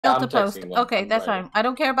Still I'm to post. texting them. Okay, I'm that's writing. fine. I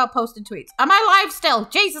don't care about posting tweets. Am I live still?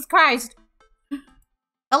 Jesus Christ.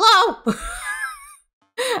 Hello?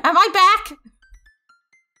 Am I back?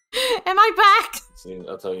 Am I back? See,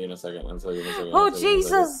 I'll tell you in a second. Oh,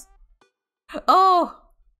 Jesus. Oh,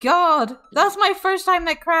 God. That's my first time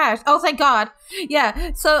that crashed. Oh, thank God.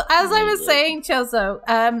 Yeah, so as I was saying,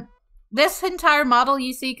 Chozo, this entire model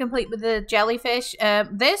you see complete with the jellyfish,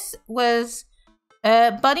 this was...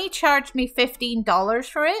 Bunny charged me $15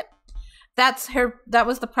 for it. That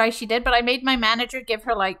was the price she did, but I made my manager give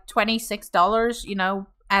her like $26, you know,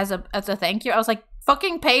 as a thank you. I was like,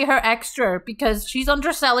 fucking pay her extra because she's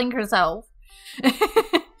underselling herself.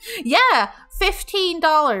 Yeah,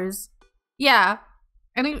 $15. Yeah.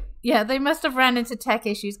 Yeah, they must have ran into tech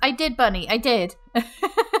issues. I did, Bunny. I did.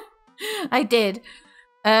 I did.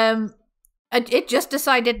 It just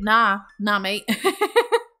decided, nah, mate.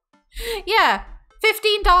 Yeah,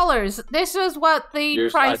 $15. This was what the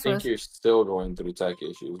price was. I think you're still going through tech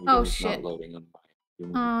issues. Oh, it's shit. Not loading on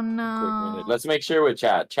mine. Oh, no. Let's make sure with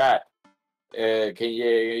chat. Chat. Can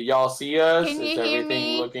y'all see us? Can you Is hear everything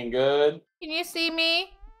me? looking good? Can you see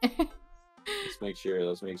me? Let's make sure.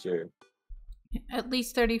 At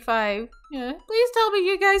least 35. Yeah. Please tell me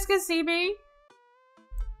you guys can see me.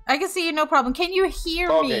 I can see you, no problem. Can you hear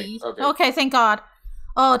me? Okay, thank God.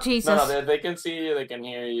 Oh, Jesus. No, they can see you, they can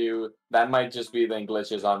hear you. That might just be the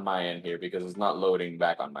glitches on my end here because it's not loading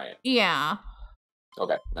back on my end. Yeah.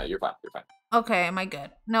 Okay, no, you're fine. Okay, am I good?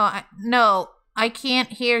 No, I can't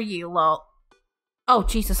hear you, lol. Oh,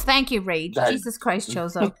 Jesus, thank you, Rage. Jesus Christ,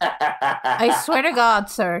 Chozo. I swear to God,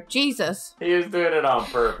 sir. Jesus. He was doing it on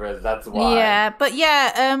purpose, that's why. Yeah, but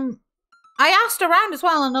yeah, I asked around as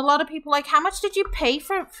well, and a lot of people like, how much did you pay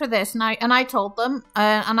for this? And I told them,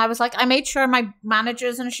 and I was like, I made sure my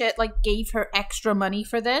managers and shit like gave her extra money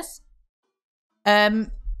for this.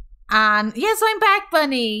 And yes, I'm back,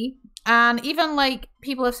 Bunny. And even like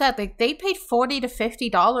people have said, like they paid $40 to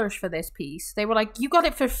 $50 for this piece. They were like, you got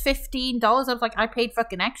it for $15. I was like, I paid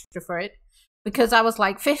fucking extra for it because I was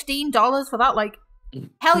like, $15 for that, like,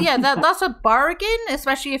 hell yeah, that's a bargain,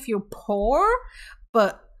 especially if you're poor.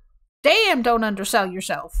 But damn, don't undersell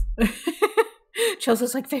yourself.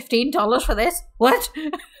 Chozo's like, $15 for this? What?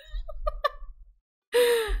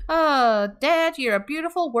 Oh, Dad, you're a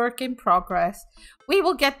beautiful work in progress. We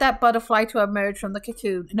will get that butterfly to emerge from the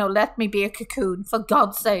cocoon. No, let me be a cocoon, for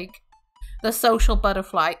God's sake. The social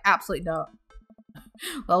butterfly. Absolutely not.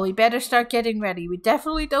 Well, we better start getting ready. We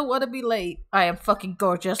definitely don't want to be late. I am fucking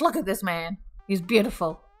gorgeous. Look at this man. He's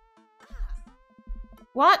beautiful.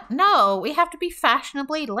 What? No, we have to be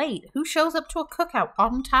fashionably late. Who shows up to a cookout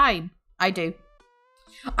on time? I do.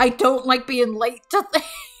 I don't like being late to things.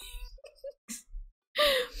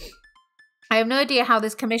 I have no idea how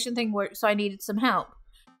this commission thing works, so I needed some help.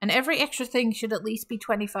 And every extra thing should at least be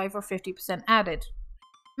 25 or 50% added.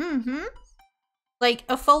 Like,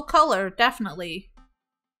 a full color, definitely.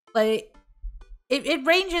 Like, it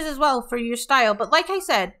ranges as well for your style, but like I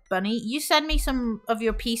said, Bunny, you send me some of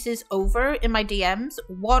your pieces over in my DMs,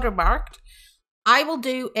 watermarked. I will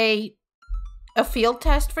do a field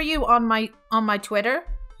test for you on my Twitter,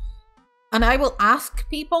 and I will ask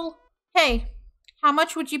people, hey, how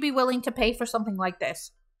much would you be willing to pay for something like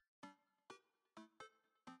this?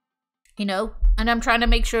 You know? And I'm trying to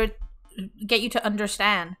make sure, get you to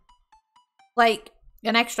understand. Like,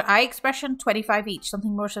 an extra eye expression, 25 each.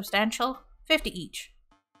 Something more substantial, 50 each.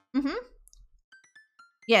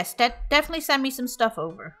 Yes, definitely send me some stuff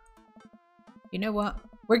over. You know what?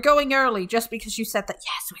 We're going early just because you said that.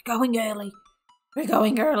 Yes, we're going early. We're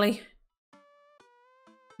going early.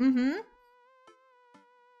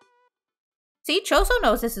 See, Chozo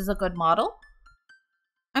knows this is a good model.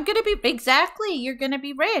 I'm gonna be... Exactly, you're gonna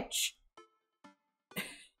be rich.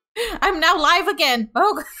 I'm now live again.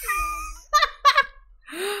 Oh,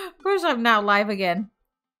 of course I'm now live again.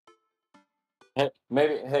 Hey,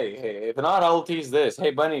 if not, I'll tease this.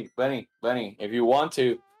 Hey, Bunny, if you want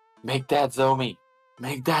to, make that Zomi.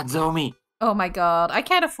 Make that Zomi. Oh my God, I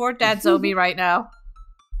can't afford that Zomi right now.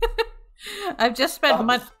 I've just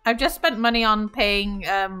spent money on paying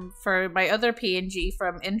for my other PNG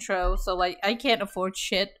from Intro, so like I can't afford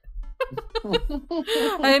shit.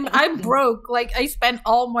 I'm broke. Like I spent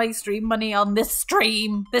all my stream money on this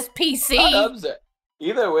stream, this PC.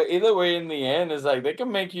 Either way, in the end, is like they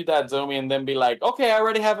can make you that Zomi and then be like, okay, I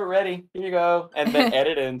already have it ready. Here you go, and then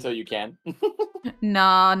edit it until you can. No,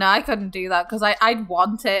 I couldn't do that because I'd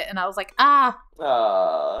want it, and I was like,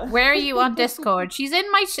 where are you on Discord? She's in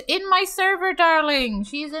my server, darling.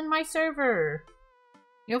 She's in my server.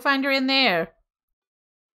 You'll find her in there.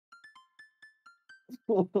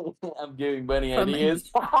 I'm giving Bunny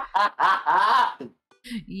ideas.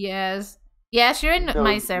 Yes. Yes, you're in That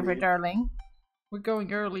my was server, me. darling. We're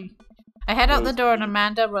going early. I head out the door and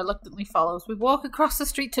Amanda reluctantly follows. We walk across the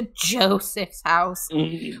street to Joseph's house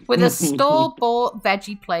with a store-bought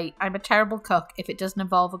veggie plate. I'm a terrible cook if it doesn't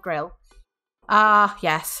involve a grill. Ah,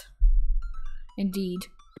 yes. Indeed.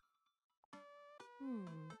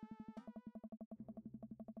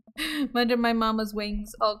 Under my mama's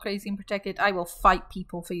wings, all crazy and protected, I will fight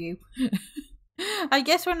people for you. I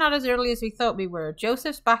guess we're not as early as we thought we were.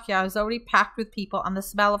 Joseph's backyard is already packed with people and the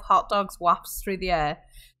smell of hot dogs wafts through the air.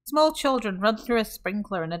 Small children run through a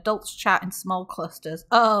sprinkler and adults chat in small clusters.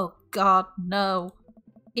 Oh, God, no.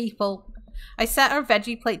 People. I set our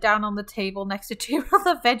veggie plate down on the table next to two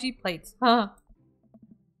other veggie plates. Huh.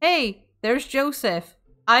 Hey, there's Joseph.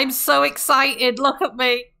 I'm so excited. Look at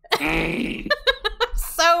me. I'm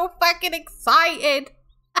so fucking excited.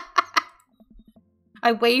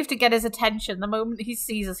 I wave to get his attention. The moment he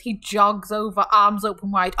sees us, he jogs over, arms open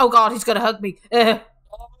wide. Oh, God, he's going to hug me. Get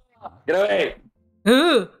away.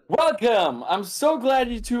 Ugh. Welcome. I'm so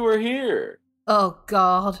glad you two are here. Oh,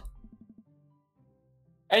 God.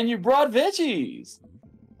 And you brought veggies.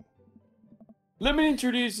 Let me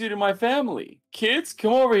introduce you to my family. Kids,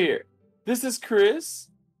 come over here. This is Chris.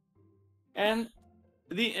 And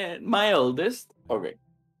my oldest. Okay.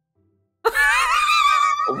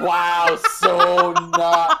 Wow, so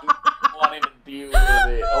not want even deal with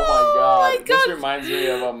it. Oh my god. This reminds me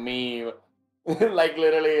of a meme. Like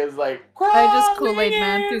literally it's like I just Kool-Aid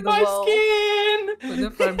man through the my wall. Skin. With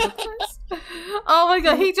a firm twist. Oh my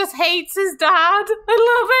god, he just hates his dad.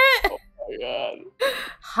 I love it. Oh my god.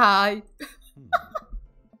 Hi.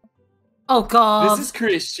 Oh god. This is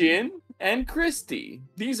Christian and Christy.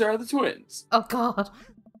 These are the twins. Oh god.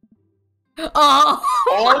 Oh.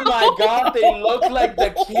 Oh my god, they look like the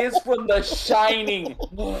kids from The Shining.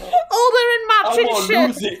 Oh, they're in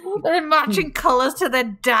matching shit. They're in matching colors to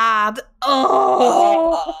their dad.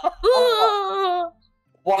 Oh.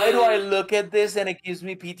 Why do I look at this and it gives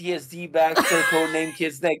me PTSD back to Codename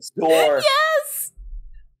Kids Next Door? Yes.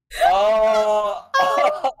 Oh.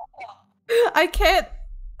 I can't.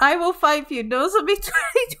 I will fight for you. Nozomi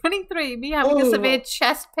 2023. Me having a severe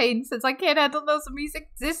chest pain since I can't handle Nozomi's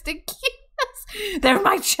existing kids. They're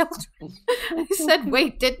my children. I said,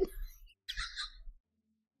 wait, didn't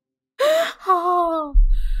oh.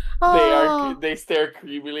 They stare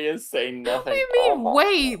creepily and say nothing. What do you mean,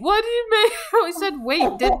 wait? What do you mean? I said,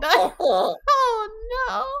 wait, didn't I? Oh,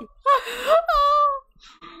 no.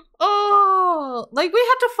 Oh. Like, we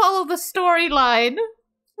had to follow the storyline.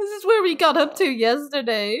 This is where we got up to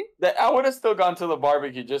yesterday. I would have still gone to the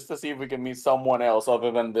barbecue just to see if we could meet someone else other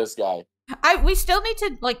than this guy. We still need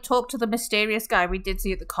to like talk to the mysterious guy we did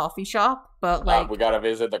see at the coffee shop, but like we gotta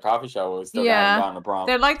visit the coffee shop. We still haven't gone to prom.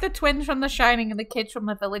 They're like the twins from The Shining and the kids from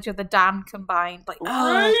the Village of the Damned combined. Like,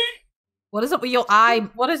 right? What is up with your eye?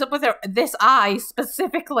 What is up with this eye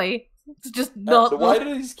specifically? It's just not. Why do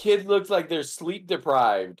these kids look like they're sleep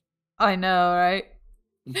deprived? I know, right?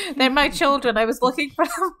 They're my children. I was looking for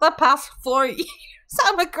them the past 4 years.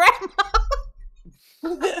 I'm a grandma.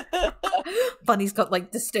 Bunny's got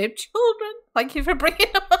like disturbed children. Thank you for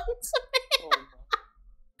bringing them on to me.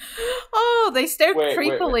 Oh, they stare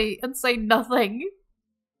creepily and say nothing.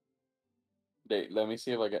 Let me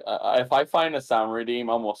see if I can. If I find a sound redeem,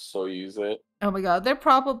 I'm gonna so use it. Oh my god, they're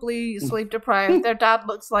probably sleep deprived. Their dad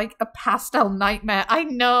looks like a pastel nightmare. I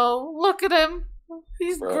know. Look at him.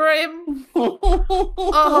 He's grim.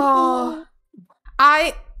 Oh,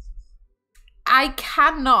 I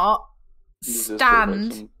cannot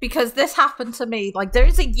stand because this happened to me. Like, there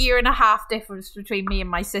is a 1.5 year difference between me and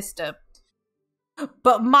my sister,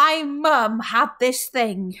 but my mum had this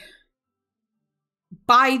thing.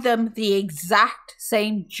 Buy them the exact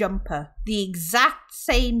same jumper, the exact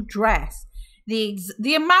same dress,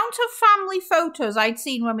 the amount of family photos I'd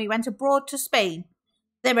seen when we went abroad to Spain.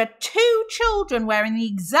 There are 2 children wearing the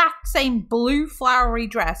exact same blue flowery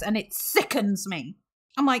dress, and it sickens me.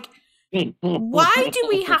 I'm like, why do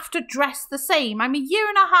we have to dress the same? I'm a 1.5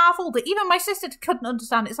 years older. Even my sister couldn't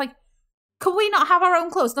understand it. It's like, could we not have our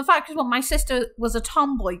own clothes? The fact is, well, my sister was a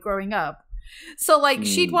tomboy growing up. So, like,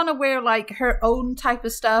 she'd want to wear, like, her own type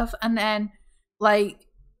of stuff, and then, like,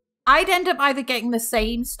 I'd end up either getting the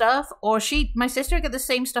same stuff, or my sister would get the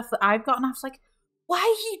same stuff that I've got, and I was like, why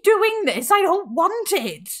are you doing this? I don't want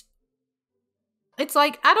it. It's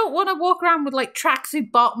like, I don't want to walk around with, like,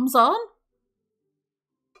 tracksuit bottoms on.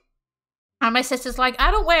 And my sister's like,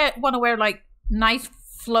 I don't want to wear, like, nice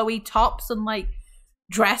flowy tops and, like,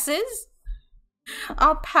 dresses.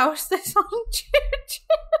 I'll post this on Choo.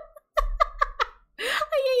 I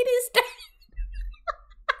hate his dad.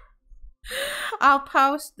 I'll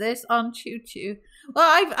post this on Choo Choo.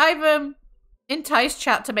 Well, I've enticed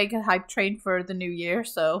chat to make a hype train for the new year,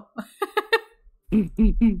 so.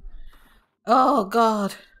 Oh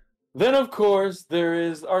God. Then, of course, there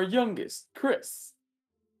is our youngest, Chris.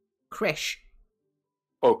 Krish.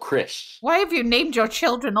 Oh, Krish. Why have you named your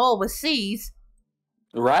children all with C's?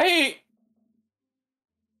 Right?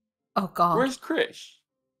 Oh God. Where's Krish?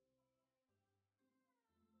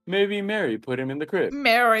 Maybe Mary put him in the crib.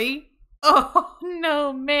 Mary. Oh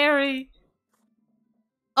no, Mary.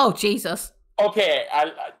 Oh Jesus. Okay,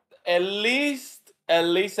 at least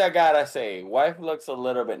I gotta say, wife looks a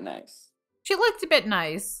little bit nice. She looked a bit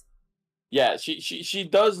nice. Yeah, she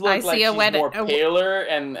does look like she's more paler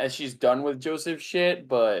and she's done with Joseph shit,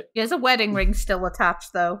 but there's a wedding ring still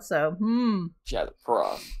attached though, so She had a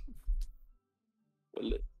cross.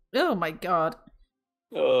 Oh my God.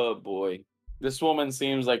 Oh boy. This woman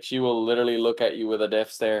seems like she will literally look at you with a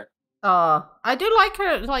death stare. Oh, I do like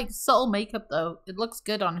her like subtle makeup though. It looks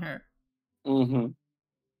good on her. Mm-hmm.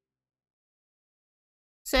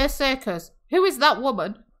 Sir Circus, who is that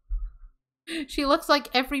woman? She looks like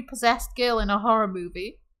every possessed girl in a horror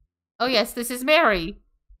movie. Oh yes, this is Mary.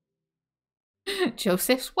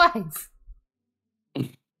 Joseph's wife.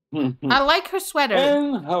 I like her sweater.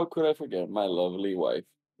 And how could I forget my lovely wife,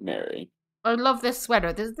 Mary? I love this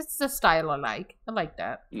sweater. This is a style I like. I like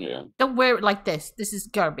that. Yeah. Don't wear it like this. This is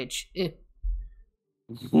garbage.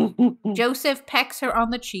 Joseph pecks her on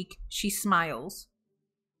the cheek. She smiles.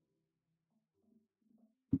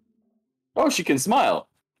 Oh, she can smile.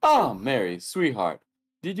 Oh, Mary, sweetheart.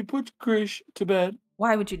 Did you put Krish to bed?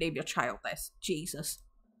 Why would you name your child this? Jesus.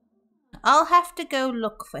 I'll have to go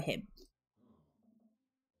look for him.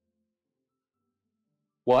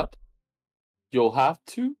 What? You'll have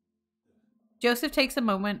to? Joseph takes a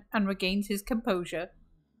moment and regains his composure.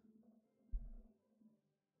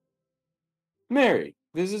 Mary,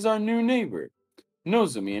 this is our new neighbor,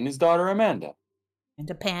 Nozomi and his daughter Amanda. And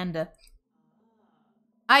a panda.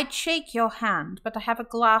 I'd shake your hand, but I have a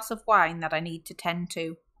glass of wine that I need to tend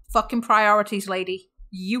to. Fucking priorities, lady.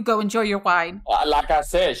 You go enjoy your wine. Like I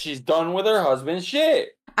said, she's done with her husband's shit.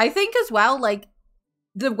 I think as well, like,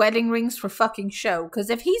 the wedding ring's for fucking show. Because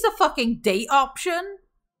if he's a fucking date option,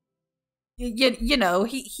 you know,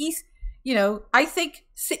 he's, you know, I think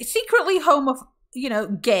secretly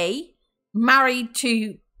gay, married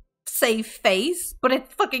to save face, but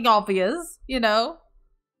it's fucking obvious, you know?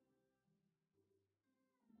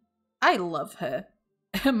 I love her.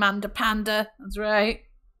 Amanda Panda, that's right.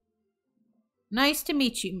 Nice to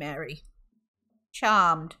meet you, Mary.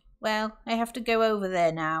 Charmed. Well, I have to go over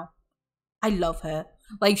there now. I love her.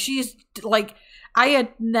 Like, she's, like, I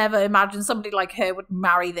had never imagined somebody like her would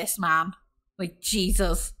marry this man. Like,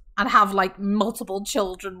 Jesus. And have, like, multiple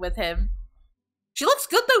children with him. She looks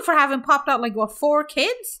good, though, for having popped out, like, what, 4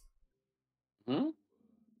 kids? Hmm?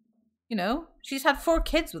 You know, she's had 4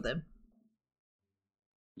 kids with him.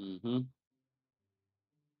 Mm-hmm.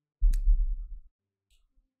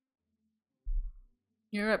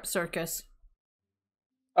 Europe Circus.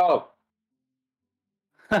 Oh.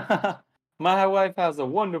 My wife has a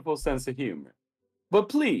wonderful sense of humor. But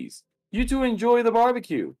please, you two enjoy the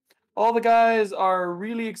barbecue. All the guys are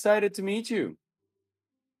really excited to meet you.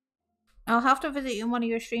 I'll have to visit you in one of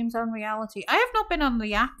your streams on reality. I have not been on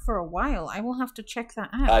the app for a while. I will have to check that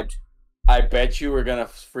out. I bet you we're gonna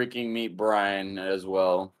freaking meet Brian as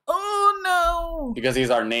well. Oh no! Because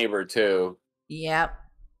he's our neighbor too. Yep.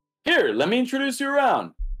 Here, let me introduce you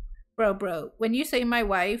around. Bro, when you say my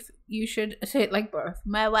wife, you should say it like birth.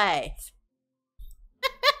 My wife.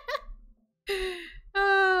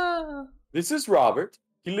 Oh. This is Robert.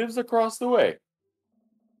 He lives across the way.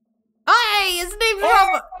 Hey, his name's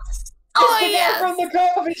Robert. Oh, yes. From the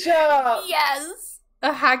coffee shop. Yes.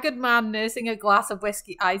 A haggard man nursing a glass of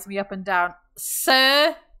whiskey eyes me up and down.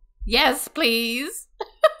 Sir? Yes, please.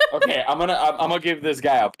 Okay, I'm gonna give this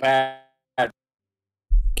guy a pat.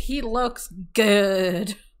 He looks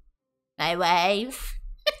good. My wife.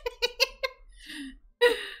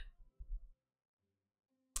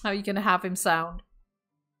 How are you gonna have him sound?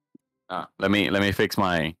 Let me fix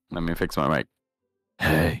my mic.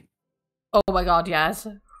 Hey. Oh my god, yes.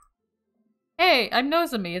 Hey, I'm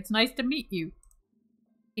Nozomi. It's nice to meet you.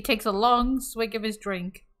 He takes a long swig of his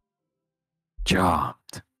drink.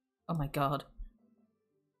 Chopped. Oh my god.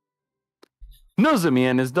 Nozomi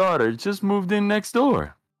and his daughter just moved in next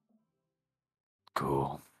door.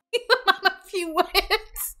 Cool. Man, a few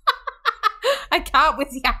words. I can't with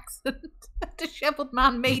the accent. A disheveled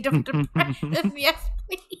man made of depression. Yes,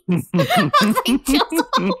 please.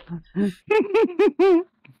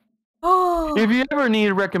 Oh, If you ever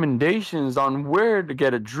need recommendations on where to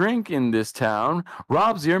get a drink in this town,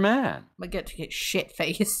 Rob's your man. I get to get shit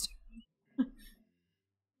faced.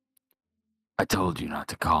 I told you not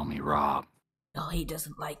to call me Rob. No, he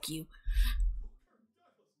doesn't like you.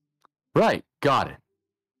 Right, got it.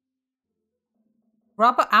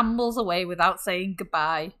 Robert ambles away without saying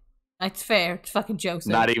goodbye. It's fair. It's fucking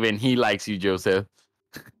Joseph. Not even he likes you, Joseph.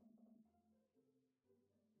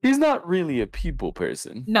 He's not really a people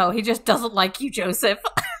person. No, he just doesn't like you, Joseph.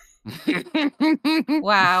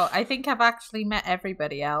 Wow, I think I've actually met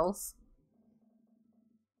everybody else.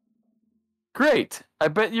 Great. I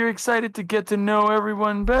bet you're excited to get to know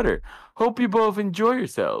everyone better. Hope you both enjoy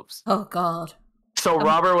yourselves. Oh, God. So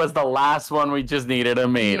Robert was the last one we just needed a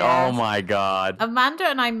mate. Yes. Oh my God. Amanda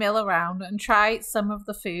and I mill around and try some of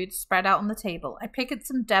the food spread out on the table. I pick at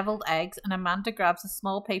some deviled eggs, and Amanda grabs a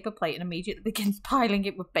small paper plate and immediately begins piling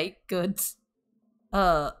it with baked goods.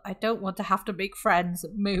 I don't want to have to make friends.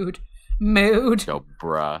 Mood. Oh,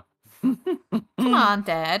 bruh. Come on,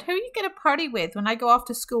 Dad. Who are you going to party with when I go off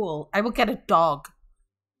to school? I will get a dog.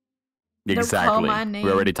 Exactly. Don't call my name.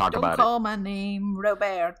 We already talked about Don't call my name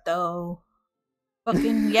Roberto.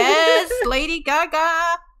 Fucking yes, Lady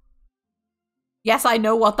Gaga. Yes, I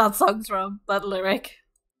know what that song's from, that lyric.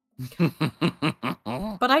 it.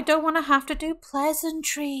 But I don't want to have to do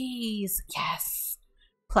pleasantries. Yes.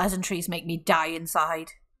 Pleasantries make me die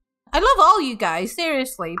inside. I love all you guys,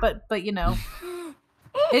 seriously, but you know,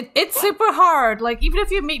 it's super hard. Like, even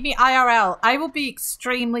if you meet me IRL, I will be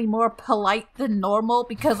extremely more polite than normal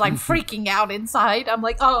because I'm freaking out inside. I'm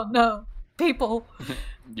like, oh no, people.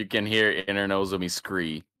 You can hear inner nose of me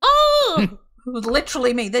scree. Oh!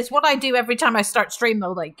 Literally me. That's what I do every time I start stream,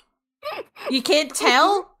 though. Like, you can't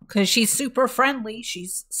tell because she's super friendly.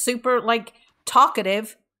 She's super, like,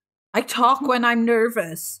 talkative. I talk when I'm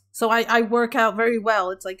nervous. So I work out very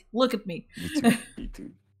well. It's like, look at me. Me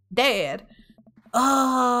too. Dad.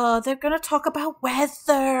 Oh, they're gonna talk about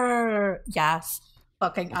weather. Yes.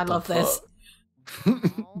 Fucking, I love this.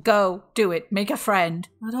 Go. Do it. Make a friend.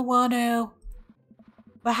 I don't want to.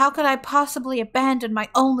 But how could I possibly abandon my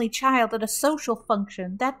only child at a social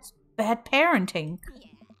function? That's bad parenting.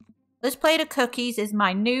 This plate of cookies is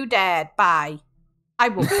my new dad. Bye. I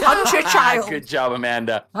will punch a child. Good job,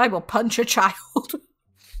 Amanda. I will punch a child.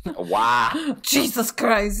 Wow. Jesus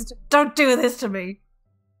Christ. Don't do this to me.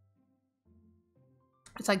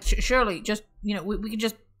 It's like, surely, just, you know, we can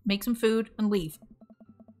just make some food and leave.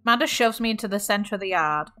 Amanda shoves me into the center of the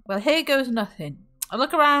yard. Well, here goes nothing. I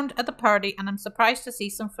look around at the party and I'm surprised to see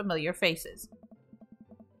some familiar faces.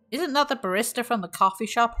 Isn't that the barista from the coffee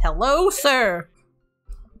shop? Hello, sir!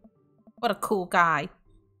 What a cool guy.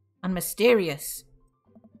 And mysterious.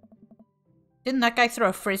 Didn't that guy throw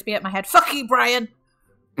a frisbee at my head? Fuck you, Brian!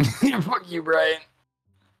 Fuck you, Brian.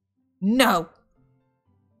 No.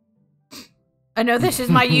 I know this is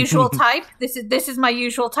my usual type. This is my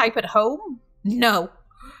usual type at home. No.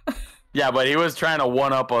 Yeah, but he was trying to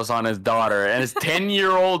one-up us on his daughter, and his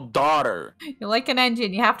 10-year-old daughter. You're like an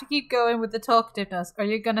engine. You have to keep going with the talkativeness, or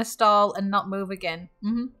you're gonna stall and not move again.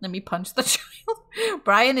 Let me punch the child.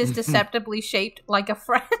 Brian is deceptively shaped like a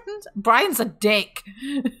friend. Brian's a dick.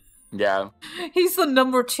 Yeah. He's the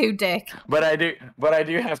number 2 dick. But I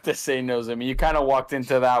do have to say, Nozami, you kind of walked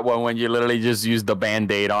into that one when you literally just used the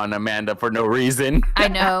Band-Aid on Amanda for no reason. I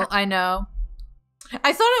know.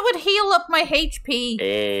 I thought it would heal up my HP.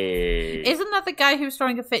 Hey. Isn't that the guy who's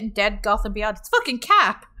throwing a fit in Dead Gotham Beyond? It's fucking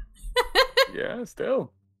Cap. Yeah,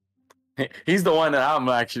 still. He's the one that I'm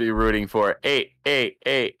actually rooting for. Hey.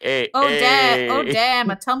 Oh,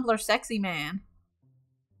 damn, a Tumblr sexy man.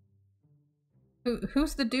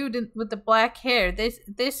 Who's the dude with the black hair?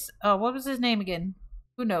 What was his name again?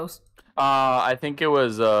 Who knows? I think it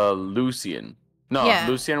was Lucian. No, Yeah.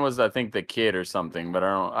 Lucian was, I think, the kid or something, but I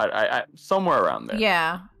don't know. I somewhere around there.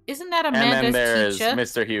 Yeah. Isn't that And Amanda's then there's teacher?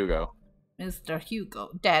 Mr. Hugo. Mr. Hugo.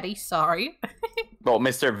 Daddy, sorry. Well,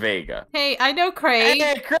 Mr. Vega. Hey, I know Craig.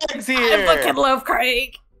 Hey, Craig's here! I fucking love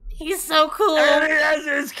Craig. He's so cool. And he has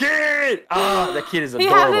his kid! Oh, the kid is He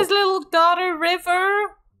adorable. had his little daughter,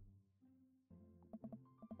 River.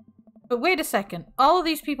 But wait a second. All of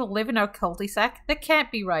these people live in our cul-de-sac? That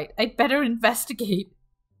can't be right. I'd better investigate.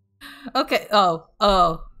 Okay. Oh.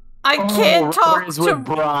 I can't talk Where's to with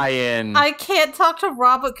Brian. I can't talk to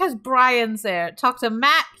Robert because Brian's there. Talk to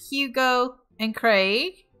Matt, Hugo, and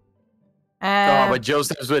Craig. But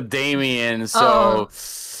Joseph's with Damien, so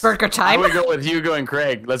burger time. I would go with Hugo and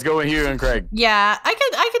Craig. Let's go with Hugo and Craig. Yeah,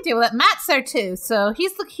 I could deal with that. Matt's there too, so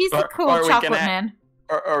he's the cool or we chocolate can man.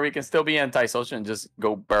 Or we can still be antisocial and just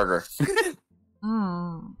go burger.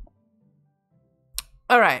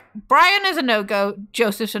 All right, Brian is a no-go,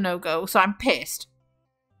 Joseph's a no-go, so I'm pissed.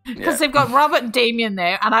 Because they've got Robert and Damien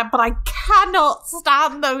there, but I cannot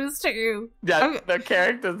stand those two. Yeah, the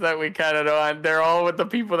characters that we kind of know, they're all with the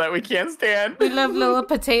people that we can't stand. We love little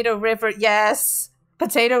Potato River. Yes,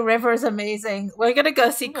 Potato River is amazing. We're gonna go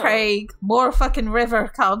see Craig. More fucking river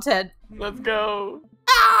content. Let's go.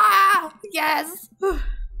 Ah, yes.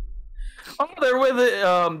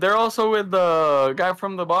 Oh, they're also with the guy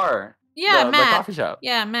from the bar. Yeah, Matt. The coffee shop.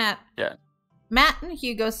 Yeah, Matt. Yeah. Matt and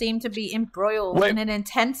Hugo seem to be embroiled in an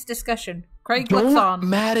intense discussion. Craig looks on.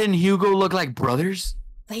 Matt and Hugo look like brothers?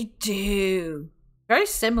 They do. Very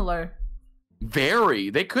similar. Very.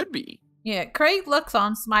 They could be. Yeah, Craig looks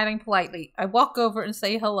on, smiling politely. I walk over and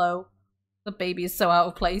say hello. The baby is so out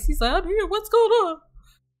of place. He's like, I'm here, what's going on?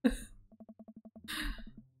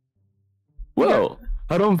 Well,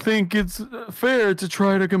 I don't think it's fair to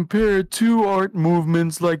try to compare two art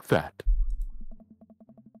movements like that.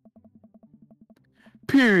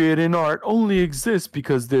 Period in art only exists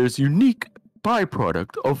because there's unique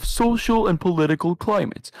byproduct of social and political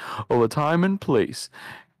climates of a time and place.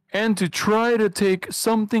 And to try to take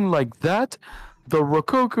something like that, the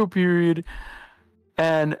Rococo period,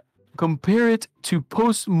 and compare it to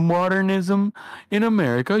postmodernism in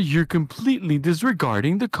America, you're completely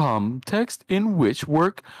disregarding the context in which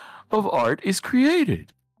work of art is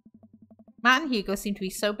created. Matt and Hugo seem to be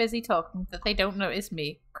so busy talking that they don't notice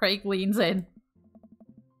me. Craig leans in.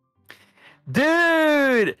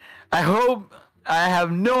 Dude! I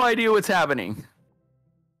have no idea what's happening.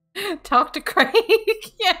 Talk to Craig.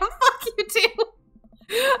 Yeah, fuck you too.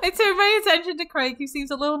 I turn my attention to Craig, who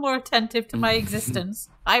seems a little more attentive to my existence.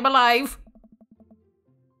 I'm alive.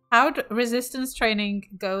 How'd resistance training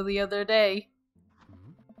go the other day?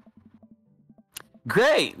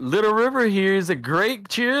 Great! Little River here is a great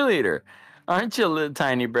cheerleader. Aren't you, little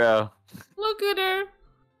tiny bro? Look at her.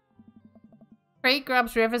 Craig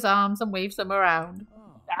grabs River's arms and waves them around.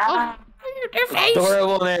 Ah, her face!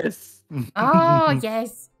 Adorableness. Oh,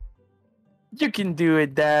 yes. You can do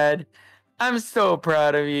it, Dad. I'm so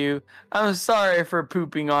proud of you. I'm sorry for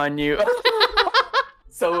pooping on you.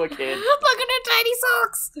 So a kid. Look at her tiny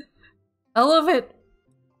socks. I love it.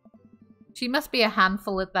 She must be a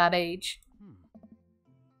handful at that age.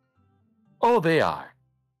 Oh, they are.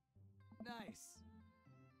 Nice.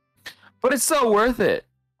 But it's so worth it.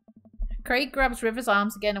 Craig grabs River's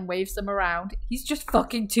arms again and waves them around. He's just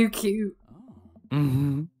fucking too cute.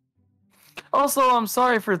 Mm-hmm. Also, I'm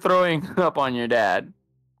sorry for throwing up on your dad.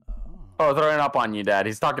 Oh, throwing up on you, Dad.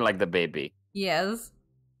 He's talking like the baby. Yes.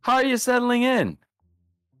 How are you settling in?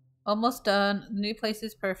 Almost done. The new place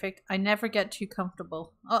is perfect. I never get too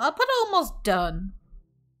comfortable. I'll put almost done.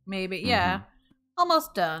 Maybe. Yeah.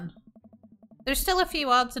 Almost done. There's still a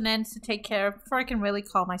few odds and ends to take care of before I can really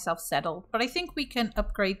call myself settled, but I think we can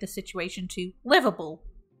upgrade the situation to livable.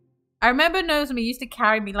 I remember Nozomi used to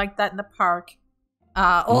carry me like that in the park.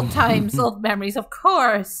 Old times, old memories, of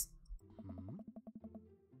course.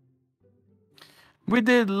 We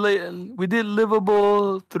did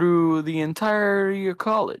livable through the entire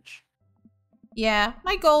college. Yeah,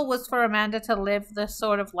 my goal was for Amanda to live the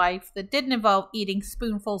sort of life that didn't involve eating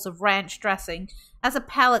spoonfuls of ranch dressing as a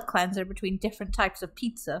palate cleanser between different types of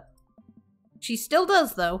pizza. She still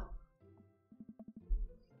does, though.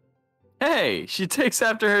 Hey, she takes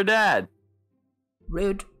after her dad.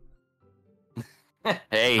 Rude.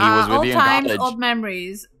 Hey, he was with you in college. Old times, old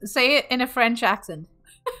memories. Say it in a French accent.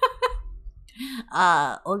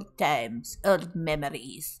 Old times, old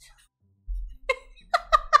memories.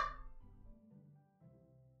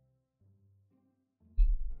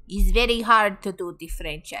 It's very hard to do the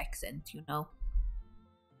French accent, you know.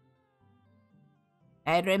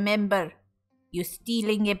 I remember you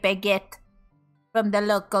stealing a baguette from the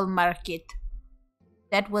local market.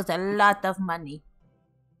 That was a lot of money.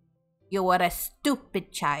 You were a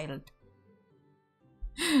stupid child.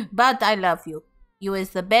 But I love you. You is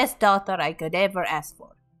the best daughter I could ever ask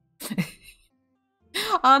for.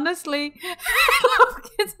 Honestly, I love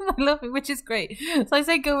kids and I love it, which is great. So I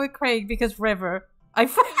say go with Craig because River. Bunny.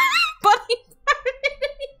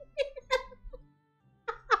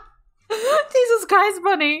 Jesus Christ,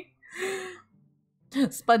 Bunny.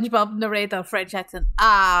 SpongeBob narrator, French accent.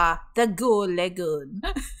 Ah, the Ghoul Lagoon.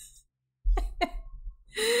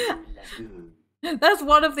 That's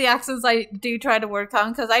one of the accents I do try to work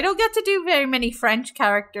on because I don't get to do very many French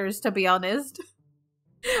characters, to be honest.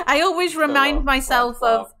 I always remind myself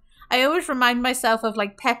of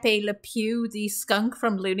like Pepe Le Pew, the skunk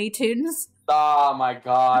from Looney Tunes. Oh my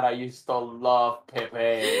god, I used to love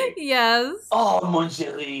Pepe. Yes. Oh, mon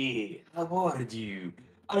chéri, how are you?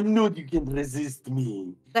 I know you can resist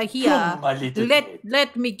me. Like Come, my little pet.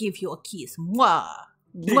 let me give you a kiss. Mwah.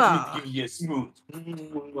 Let Mwah. me give you a smooth.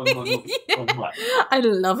 I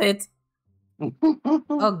love it.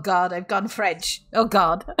 Oh God, I've gone French. Oh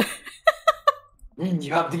God.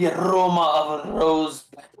 You have the aroma of a rose.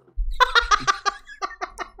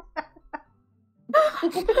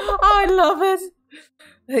 Oh, I love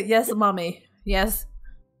it. Yes, mommy. Yes.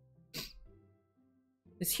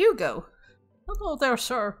 It's Hugo. Hello there,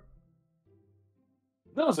 sir.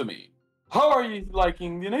 Nozomi, how are you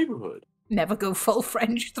liking the neighborhood? Never go full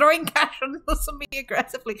French. Throwing cash on Nozomi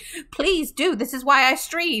aggressively. Please do. This is why I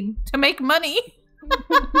stream. To make money.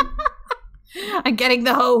 I'm getting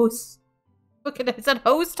the hose. Look at it. Is it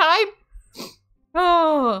hose time?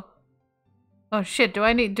 Oh. Oh shit. Do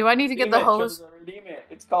I need to get the hose? Redeem it.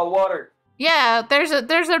 It's called water. Yeah, there's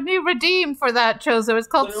a new redeem for that, Chozo. It's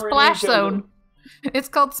called Splash Zone. It's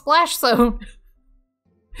called Splash Zone.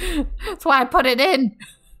 That's why I put it in.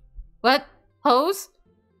 What? Hose?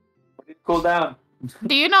 Cool down.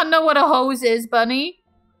 Do you not know what a hose is, Bunny?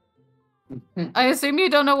 I assume you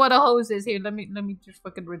don't know what a hose is. Here, let me just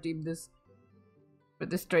fucking redeem this. For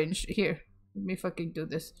this strange here. Let me fucking do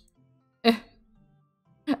this. I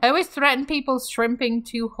always threaten people shrimping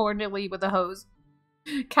too hornily with a hose.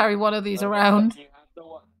 Carry one of these around. You have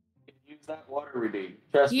to use that water redeem.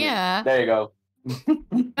 Trust me. Yeah. There you go.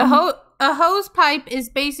 A hose pipe is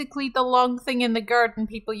basically the long thing in the garden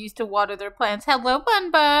people used to water their plants. Hello, Bun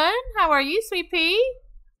Bun. How are you, sweet pea?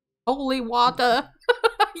 Holy water.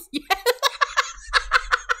 Yes.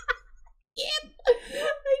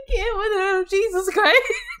 I can't with her. Jesus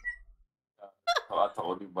Christ. I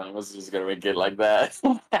told you Bunny was just gonna make it like that.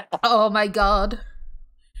 Oh my God.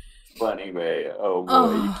 Bunny, man. Oh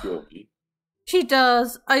boy, you killed me. She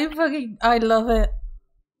does. I love it.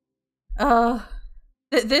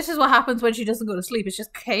 This is what happens when she doesn't go to sleep. It's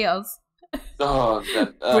just chaos. Oh,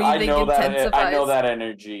 I know that. I know that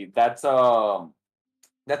energy. That's how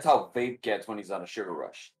Vape gets when he's on a sugar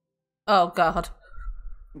rush. Oh God.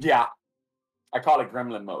 Yeah, I call it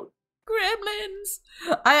gremlin mode. Gremlins.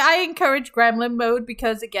 I encourage gremlin mode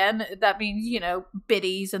because again, that means, you know,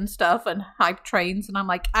 biddies and stuff and hype trains, and I'm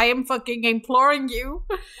like, I am fucking imploring you.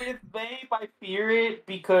 With Vape, I fear it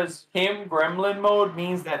because him gremlin mode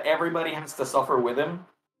means that everybody has to suffer with him.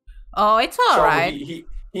 Oh, it's alright. So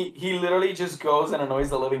he literally just goes and annoys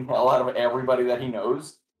the living hell out of everybody that he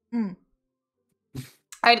knows. Mm.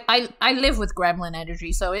 I live with gremlin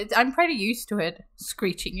energy, so I'm pretty used to it.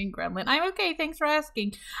 Screeching in gremlin. I'm okay, thanks for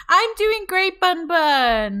asking. I'm doing great, Bun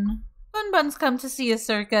Bun. Bun Bun's come to see a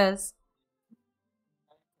circus.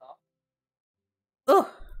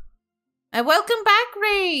 Oh. And welcome back,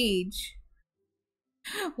 Rage.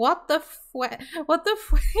 What the fuck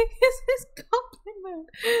is this compliment?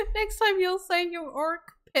 Next time you'll say you're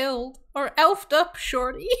orc pilled or elfed up,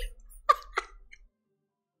 shorty.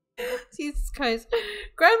 Jesus Christ.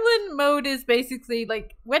 Gremlin mode is basically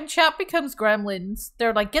like when chat becomes gremlins,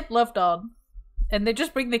 they're like, get loved on. And they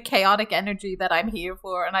just bring the chaotic energy that I'm here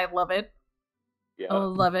for, and I love it. Yeah. I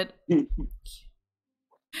love it.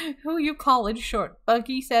 Who you calling short?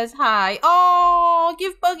 Buggy says hi. Oh,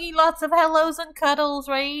 give Buggy lots of hellos and cuddles,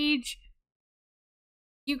 Rage.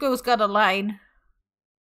 Hugo's got a line.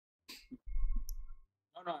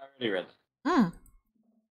 Oh no, I already read it.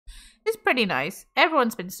 It's pretty nice.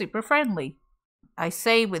 Everyone's been super friendly. I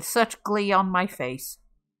say with such glee on my face.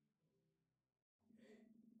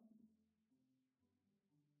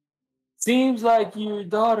 Seems like your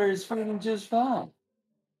daughter is feeling just fine.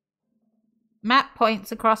 Matt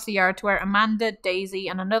points across the yard to where Amanda, Daisy,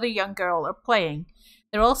 and another young girl are playing.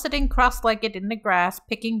 They're all sitting cross-legged in the grass,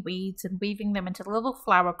 picking weeds and weaving them into little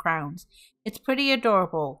flower crowns. It's pretty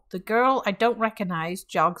adorable. The girl I don't recognize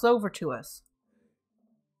jogs over to us.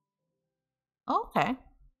 Okay.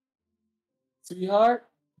 Sweetheart?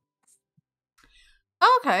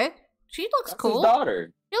 Okay. She looks That's cool. His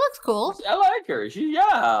daughter. She looks cool. I like her.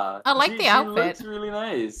 I like the outfit. She looks really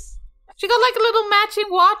nice. She got like a little matching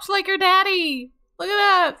watch like her daddy. Look at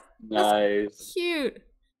that. Nice. That's cute.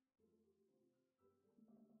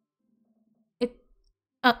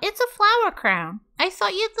 It's a flower crown. I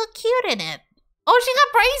thought you'd look cute in it. Oh, she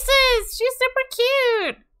got braces. She's super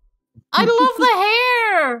cute. I love the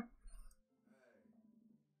hair.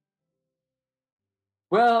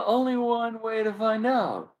 Well, only one way to find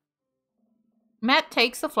out. Matt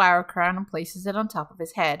takes the flower crown and places it on top of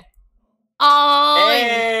his head. Oh!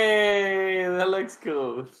 Hey, that looks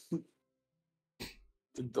cool.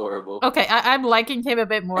 It's adorable. Okay, I'm liking him a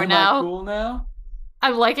bit more now. Am I cool now?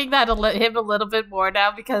 I'm liking him a little bit more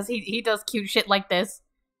now because he does cute shit like this.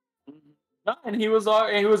 No, and he was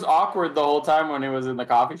awkward the whole time when he was in the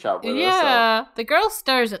coffee shop with us. So. Yeah, the girl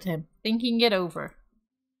stares at him, thinking it over.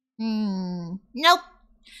 Nope.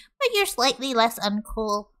 But you're slightly less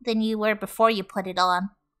uncool than you were before you put it on.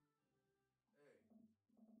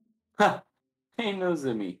 Ha! Hey,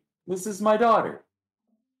 Nozomi, this is my daughter.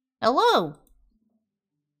 Hello.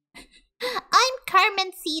 I'm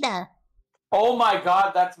Carmencita. Oh my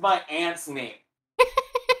God, that's my aunt's name.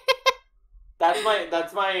 That's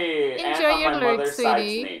my aunt Enjoy on your my lyrics, mother's side's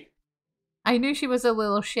sweetie. name. I knew she was a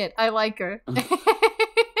little shit. I like her.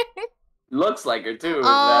 Looks like her too.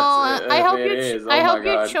 Oh, If I hope it is. I Oh hope my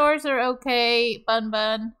your God. chores are okay, Bun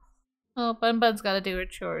Bun. Oh, Bun Bun's got to do her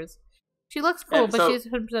chores. She looks cool, And but so- she's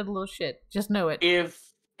 100% a little shit. Just know it. If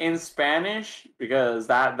in Spanish, because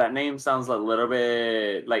that name sounds a little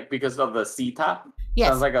bit like because of the Cita, Yes.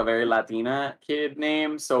 sounds like a very Latina kid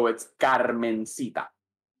name, so it's Carmencita.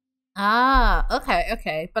 Ah,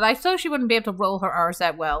 okay. But I thought she wouldn't be able to roll her R's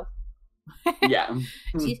that well. Yeah.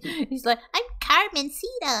 She's like, I'm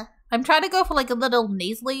Carmencita. I'm trying to go for like a little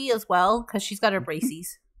nasally as well, because she's got her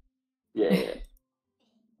braces. Yeah.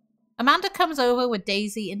 Amanda comes over with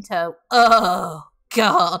Daisy in tow. Oh,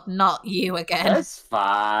 God, not you again. That's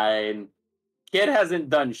fine. Kid hasn't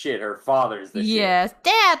done shit. Her father's the shit. Yes.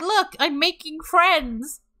 Dad, look, I'm making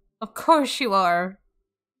friends. Of course you are.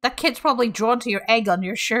 That kid's probably drawn to your egg on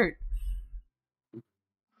your shirt.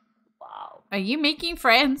 Wow. Are you making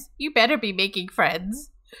friends? You better be making friends.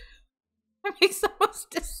 That makes the most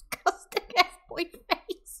disgusting boy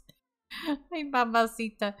face. Ay,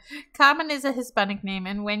 mamacita. Carmen is a Hispanic name,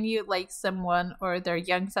 and when you like someone or they're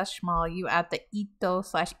young/small, you add the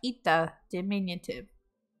ito/ita diminutive.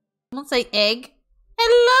 Someone say egg.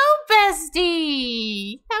 Hello,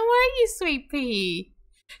 bestie. How are you, sweet pea?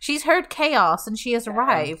 She's heard chaos and she has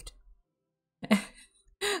arrived.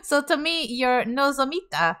 So to me, you're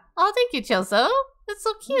Nozomita. Oh, thank you, Chilso. That's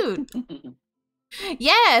so cute.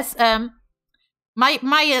 Yes,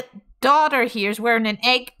 my daughter here's wearing an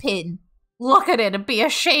egg pin. Look at it and be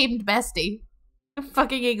ashamed, bestie. I'm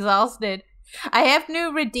fucking exhausted. I have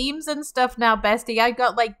new redeems and stuff now, bestie. I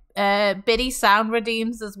got like bitty sound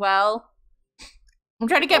redeems as well. I'm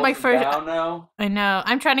trying to get my first. Down now. I know.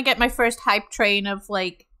 I'm trying to get my first hype train of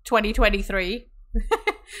like 2023.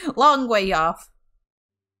 Long way off.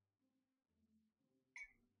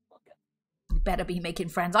 Better be making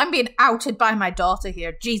friends. I'm being outed by my daughter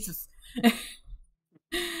here. Jesus.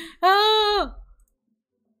 Oh.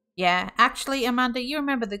 Yeah, actually, Amanda, you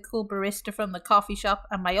remember the cool barista from the coffee shop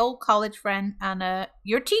and my old college friend and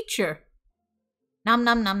your teacher. Nom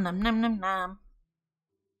nom nom nom nom nom nom.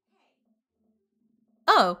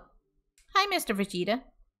 Oh. Hi, Mr. Vegeta.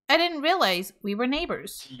 I didn't realize we were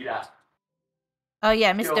neighbors. Vegeta. Oh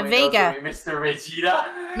yeah, You Mr. only Vega. know Mr. Vegeta.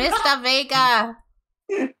 Mr. Vega.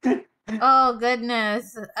 Oh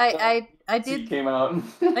goodness. I He did came out.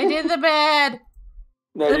 I did the bad.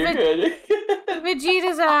 No, The you're good.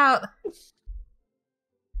 Vegeta's out.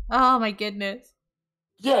 Oh my goodness.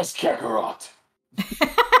 Yes, Kakarot.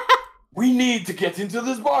 We need to get into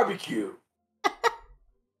this barbecue.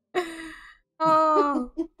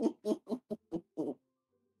 Oh.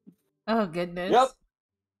 Oh goodness. Yep.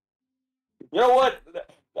 You know what?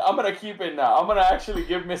 I'm gonna keep it now. I'm gonna actually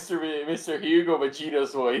give Mr. Hugo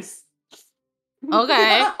Vegeta's voice.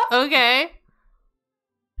 Okay. Okay.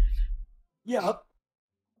 Yep.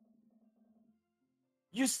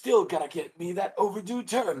 You still gotta get me that overdue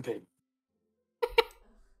terrapin.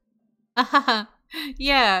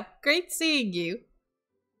 Yeah, great seeing you.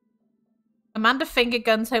 Amanda finger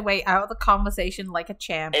guns her way out of the conversation like a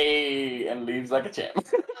champ. Hey, and leaves like a champ.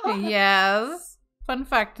 Yes. Fun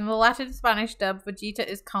fact, in the Latin Spanish dub, Vegeta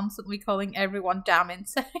is constantly calling everyone damn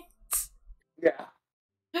insects. Yeah.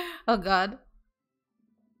 Oh god.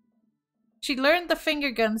 She learned the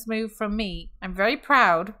finger guns move from me. I'm very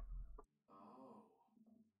proud.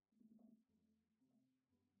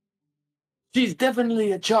 She's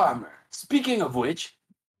definitely a charmer. Speaking of which,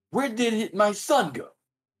 where did my son go?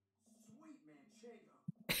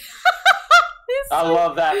 I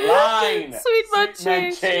love that line. Sweet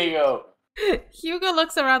Manchego. Hugo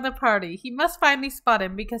looks around the party. He must finally spot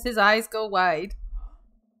him because his eyes go wide.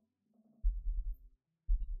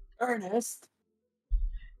 Ernest.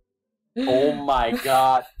 Oh my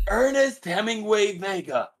god. Ernest Hemingway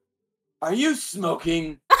Vega. Are you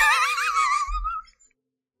smoking?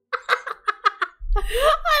 I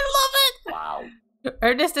love Wow. it!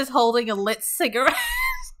 Ernest is holding a lit cigarette.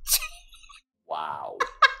 Wow.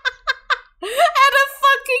 At a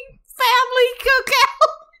fucking family cookout.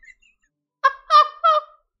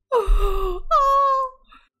 Oh.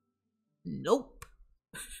 Nope.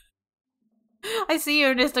 I see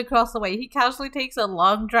Ernest across the way, he casually takes a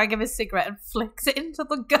long drag of his cigarette and flicks it into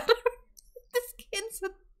the gutter. This kid's a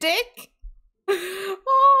dick.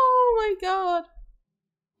 Oh my god.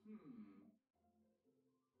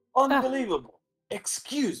 Unbelievable.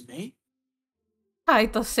 Excuse me.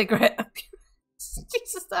 Hide the cigarette up your...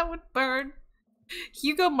 Jesus, that would burn.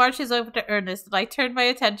 Hugo marches over to Ernest, and I turn my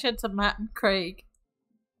attention to Matt and Craig.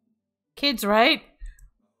 Kids, right?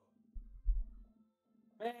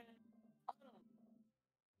 Man,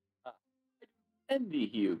 I envy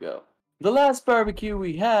Hugo. The last barbecue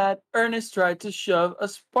we had, Ernest tried to shove a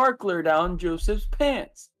sparkler down Joseph's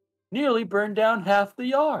pants. Nearly burned down half the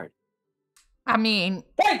yard. I mean...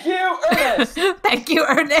 Thank you, Ernest! Thank you,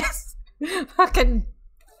 Ernest!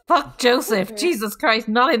 Fuck Joseph. Jesus Christ,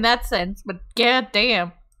 not in that sense, but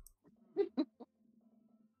goddamn.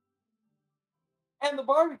 And the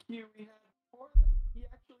barbecue we had before that, he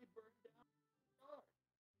actually burned down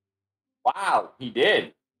the yard. Wow, he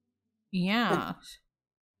did. Yeah.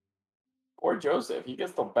 Poor Joseph. He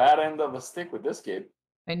gets the bad end of the stick with this kid.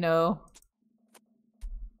 I know.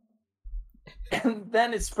 And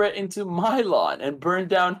then it spread into my lawn and burned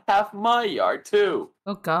down half my yard, too.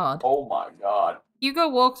 Oh god. Oh my god. Hugo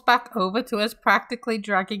walks back over to us, practically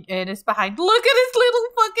dragging Ernest behind. Look at his little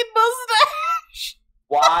fucking mustache!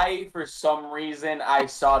 Why, for some reason, I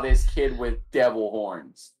saw this kid with devil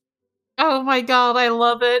horns. Oh my god, I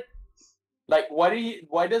love it. Like,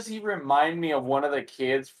 why does he remind me of one of the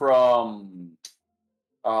kids from...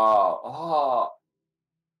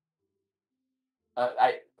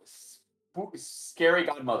 Scary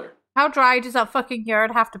Godmother. How dry does that fucking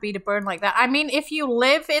yard have to be to burn like that? I mean, if you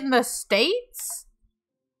live in the States,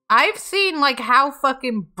 I've seen, like, how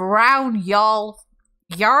fucking brown y'all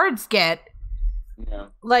yards get. Yeah.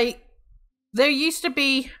 Like, there used to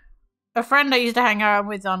be a friend I used to hang around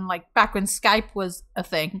with on, like, back when Skype was a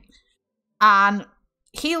thing. And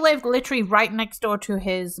he lived literally right next door to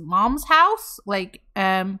his mom's house. Like,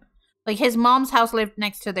 his mom's house lived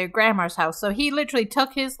next to their grandma's house. So he literally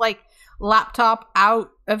took his, like, laptop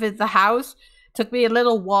out of the house, took me a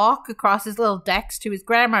little walk across his little decks to his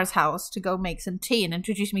grandma's house to go make some tea and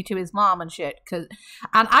introduce me to his mom and shit. And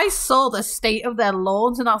I saw the state of their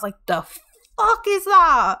lawns and I was like, the fuck is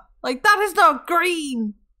that? Like, that is not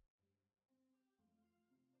green.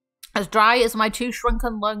 As dry as my two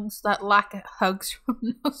shrunken lungs that lack hugs from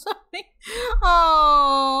something.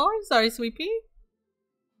 Oh, I'm sorry, sweet pea.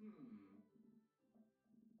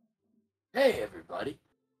 Hey, everybody.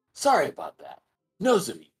 Sorry about that.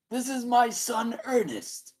 Nozomi, this is my son,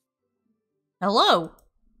 Ernest. Hello.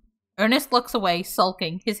 Ernest looks away,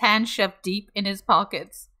 sulking, his hands shoved deep in his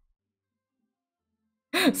pockets.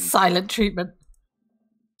 Silent treatment.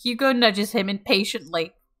 Hugo nudges him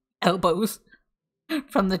impatiently. Elbows.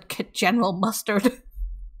 From the general mustard.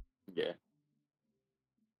 Yeah.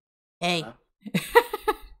 Hey. Huh?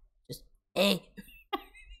 Just, hey.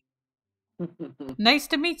 Nice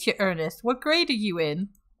to meet you, Ernest. What grade are you in?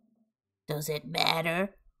 Does it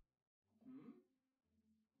matter?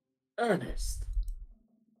 Ernest.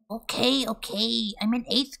 Okay. I'm in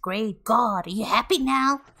 8th grade. God, are you happy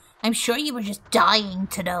now? I'm sure you were just dying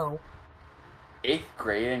to know. 8th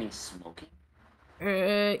grade and he's smoking?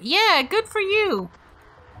 Yeah, good for you.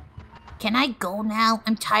 Can I go now?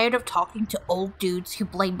 I'm tired of talking to old dudes who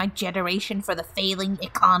blame my generation for the failing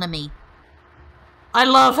economy. I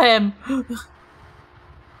love him.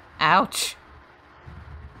 Ouch.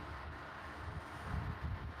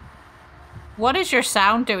 What is your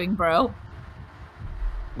sound doing, bro?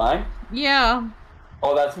 Mine? Yeah.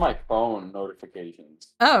 Oh, that's my phone notifications.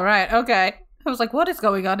 Oh, right, okay. I was like, what is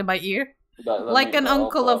going on in my ear? Like an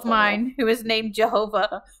uncle of mine who is named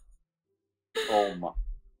Jehovah. Oh my.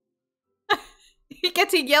 He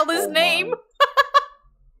gets to yell his name.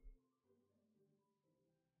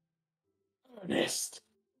 Ernest.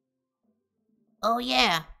 Oh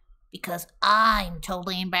yeah, because I'm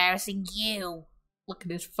totally embarrassing you. Look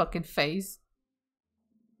at his fucking face.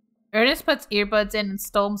 Ernest puts earbuds in and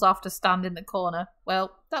storms off to stand in the corner.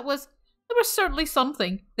 Well, that was certainly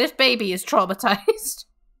something. This baby is traumatized.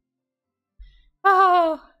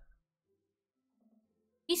 Oh.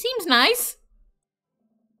 He seems nice.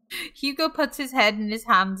 Hugo puts his head in his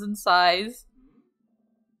hands and sighs.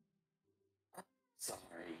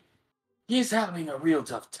 Sorry. He's having a real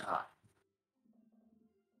tough time.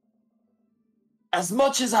 As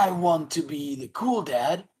much as I want to be the cool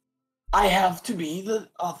dad, I have to be the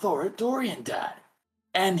authoritarian dad.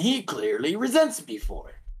 And he clearly resents me for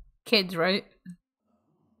it. Kids, right?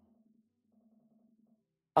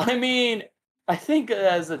 I mean, I think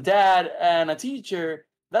as a dad and a teacher,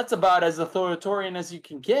 that's about as authoritarian as you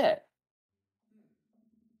can get.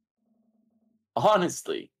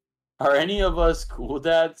 Honestly, are any of us cool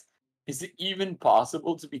dads? Is it even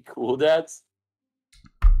possible to be cool dads?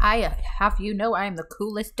 I have you know I am the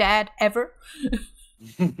coolest dad ever.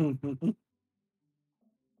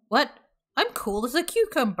 What? I'm cool as a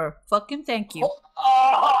cucumber. Fucking thank you.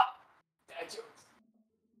 Dad jokes.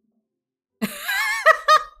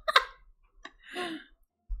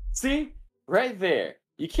 See? Right there.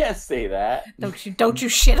 You can't say that. Don't you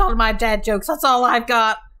shit on my dad jokes. That's all I've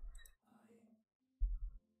got.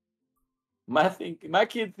 My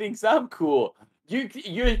kid thinks I'm cool. Your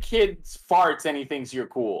kid farts and he thinks you're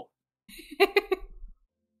cool.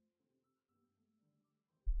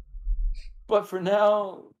 But for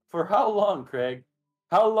now, for how long, Craig?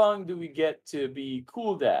 How long do we get to be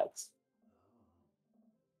cool dads?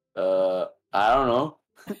 I don't know.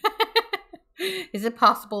 Is it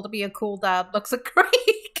possible to be a cool dad? Looks a Craig.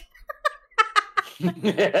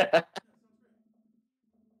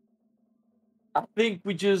 I think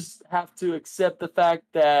we just have to accept the fact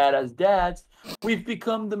that as dads, we've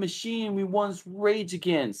become the machine we once raged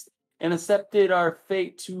against and accepted our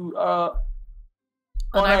fate to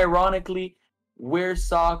unironically wear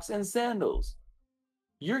socks and sandals.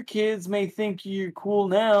 Your kids may think you're cool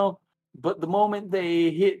now, but the moment they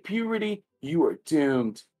hit puberty, you are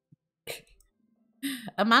doomed.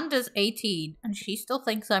 Amanda's 18 and she still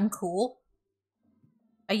thinks I'm cool.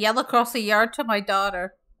 I yell across the yard to my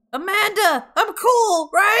daughter, Amanda, I'm cool,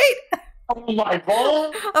 right? Oh my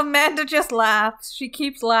god! Amanda just laughs. She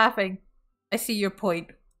keeps laughing. I see your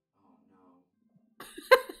point.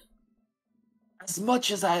 As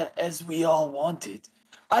much as we all want it,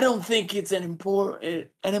 I don't think it's an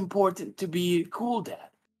important to be a cool dad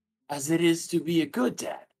as it is to be a good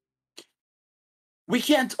dad. We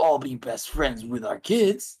can't all be best friends with our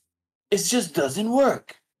kids. It just doesn't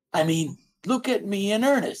work. I mean, look at me and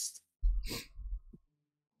Ernest.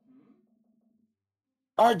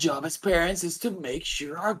 Our job as parents is to make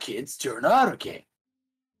sure our kids turn out okay.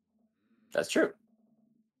 That's true.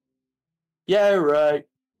 Yeah, right.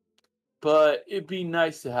 But it'd be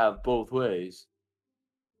nice to have both ways.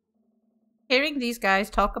 Hearing these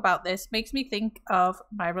guys talk about this makes me think of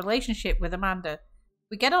my relationship with Amanda.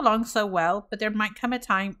 We get along so well, but there might come a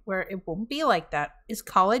time where it won't be like that. Is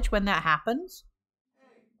college when that happens?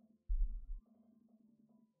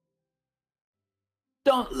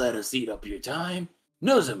 Don't let us eat up your time.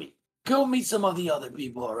 Nozomi, go meet some of the other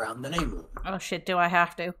people around the neighborhood. Oh shit, do I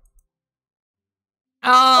have to?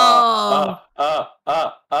 Oh!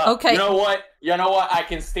 Okay. You know what? I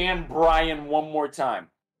can stand Brian one more time.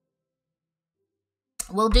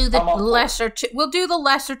 We'll do the lesser two. We'll do the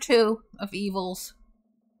lesser two of evils.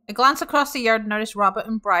 I glance across the yard and notice Robert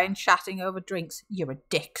and Brian chatting over drinks. You're a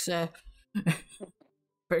dick, sir.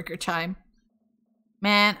 Burger time.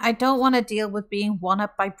 Man, I don't want to deal with being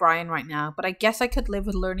one-up by Brian right now, but I guess I could live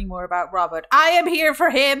with learning more about Robert. I am here for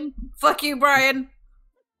him! Fuck you, Brian!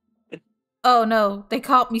 Oh no, they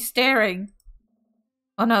caught me staring.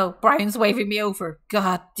 Oh no, Brian's waving me over.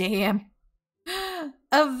 God damn.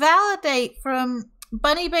 A validate from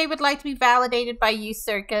Bunny Bay would like to be validated by you,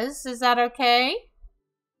 Circus. Is that okay?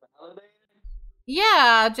 Validated?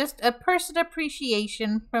 Yeah, just a person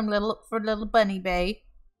appreciation from little Bunny Bay.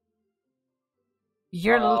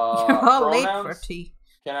 You're all late for tea.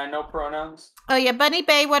 Can I know pronouns? Oh yeah, Bunny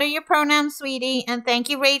Bay, what are your pronouns, sweetie? And thank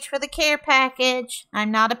you, Rach, for the care package. I'm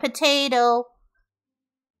not a potato.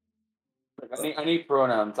 I need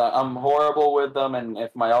pronouns. I'm horrible with them, and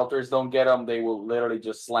if my alters don't get them, they will literally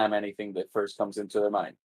just slam anything that first comes into their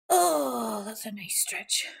mind. Oh, that's a nice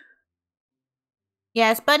stretch.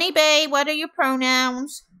 Yes, Bunny Bay, what are your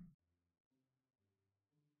pronouns?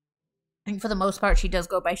 I think for the most part, she does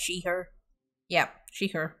go by she, her. Yeah, she,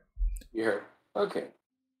 her. She, her. Okay.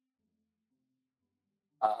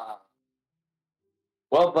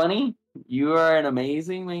 Well, Bunny, you are an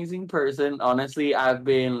amazing, amazing person. Honestly, I've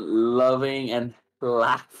been loving and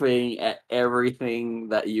laughing at everything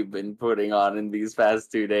that you've been putting on in these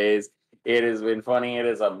past 2 days. It has been funny. It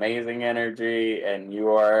is amazing energy, and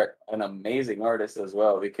you are an amazing artist as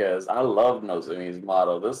well, because I love Nozomi's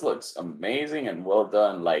model. This looks amazing and well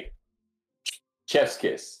done, like chef's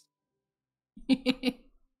kiss.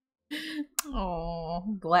 Oh,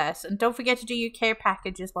 bless. And don't forget to do your care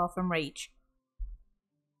package as well from Rach.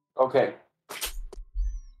 Okay.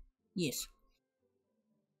 Yes.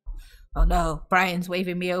 Oh no, Brian's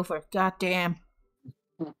waving me over. God damn.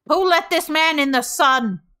 Who let this man in the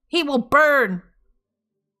sun? He will burn.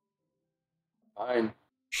 Fine.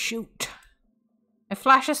 Shoot. I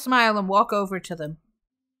flash a smile and walk over to them.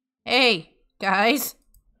 Hey, guys.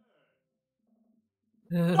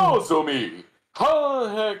 Nozomi, how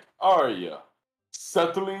the heck are you?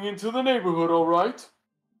 Settling into the neighborhood, all right?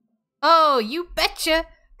 Oh, you betcha.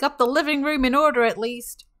 Got the living room in order at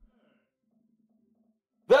least.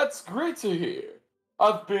 That's great to hear.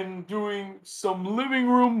 I've been doing some living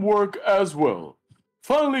room work as well.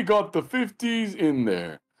 Finally got the 50s in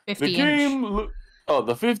there. 50 The inch. game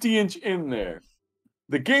the 50-inch in there.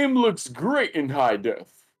 The game looks great in high def.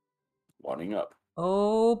 Wanting up.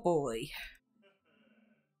 Oh boy.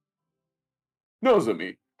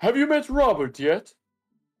 Nozomi, have you met Robert yet?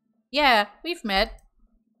 Yeah, we've met.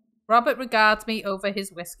 Robert regards me over his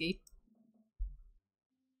whiskey.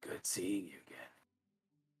 Good seeing you again.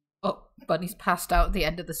 Oh, Bunny's passed out at the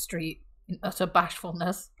end of the street in utter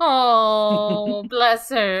bashfulness. Oh, bless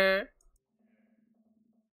her.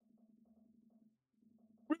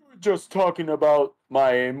 We were just talking about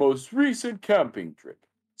my most recent camping trip.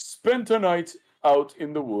 Spent a night out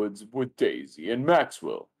in the woods with Daisy and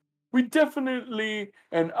Maxwell. We definitely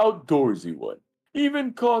an outdoorsy one.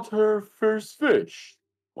 Even caught her first fish.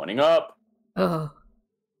 Wanting up. Oh,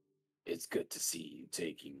 It's good to see you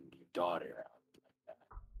taking your daughter out like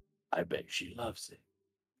that. I bet she loves it.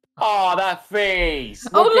 Oh, that face!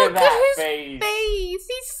 look at that at his face!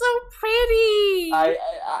 He's so pretty.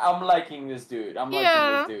 I'm liking this dude. I'm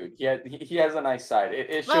Yeah. liking this dude. He has a nice side.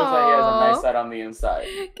 It shows that he has a nice Aw. side on the inside.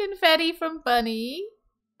 Confetti from Bunny.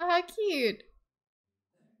 How cute.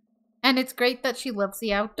 And it's great that she loves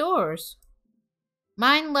the outdoors.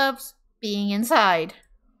 Mine loves being inside.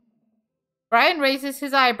 Brian raises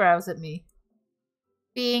his eyebrows at me.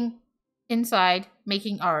 Being inside,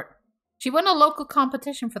 making art. She won a local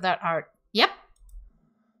competition for that art. Yep.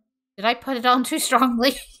 Did I put it on too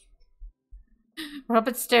strongly?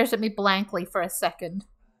 Robert stares at me blankly for a second.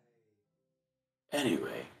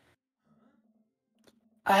 Anyway,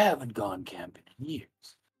 I haven't gone camping in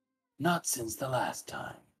years. Not since the last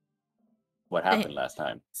time. What happened last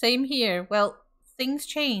time? Same here. Well, things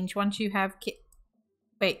change once you have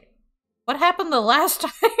Wait, what happened the last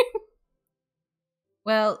time?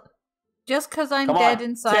 Well, just because I'm Come on, dead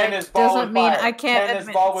inside tennis ball doesn't with mean fire. I can't Tennis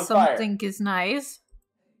admit ball with fire. something is nice.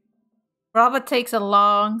 Robert takes a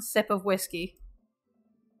long sip of whiskey.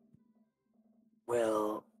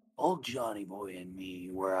 Well, old Johnny Boy and me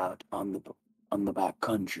were out on the back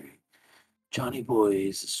country. Johnny Boy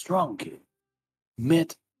is a strong kid.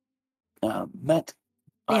 Met.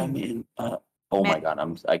 I mean, Oh my Met-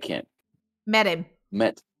 god, I can't. Met him.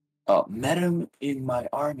 met him in my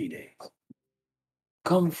army days.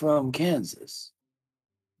 Come from Kansas.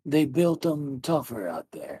 They built them tougher out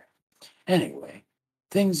there. Anyway,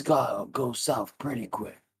 things go south pretty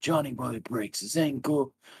quick. Johnny Boy breaks his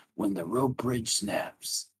ankle when the rope bridge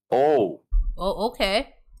snaps. Oh, Oh,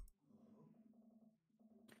 okay.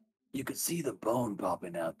 You could see the bone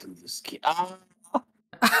popping out through the skin.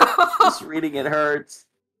 just reading it hurts.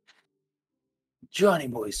 Johnny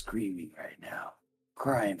Boy's screaming right now,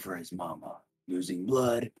 crying for his mama, losing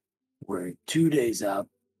blood. We're 2 days out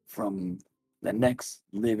from the next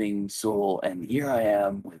living soul, and here I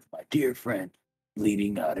am with my dear friend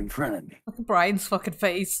bleeding out in front of me. Look at Brian's fucking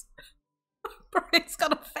face. Brian's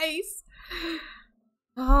got a face.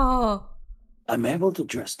 Oh. I'm able to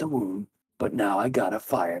dress the wound, but now I got a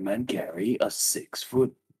fireman carry a 6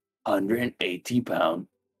 foot, 180-pound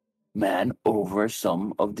man over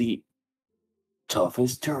some of the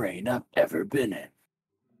toughest terrain I've ever been in.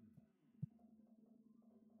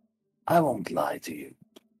 I won't lie to you.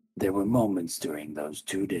 There were moments during those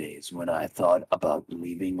 2 days when I thought about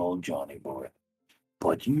leaving old Johnny Boy.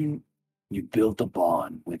 But you built a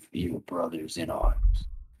bond with your brothers in arms,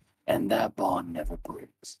 and that bond never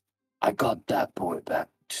breaks. I got that boy back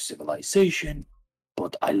to civilization,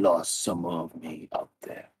 but I lost some of me out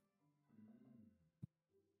there.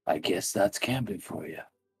 I guess that's camping for you.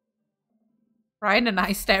 Brian and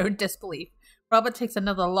I stare in disbelief. Robert takes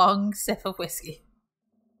another long sip of whiskey.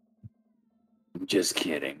 I'm just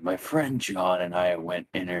kidding. My friend John and I went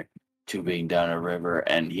inner tubing down a river,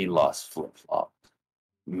 and he lost flip-flops.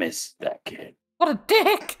 Missed that kid. What a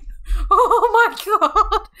dick! Oh my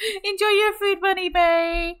god! Enjoy your food, Bunny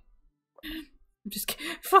Bay! I'm just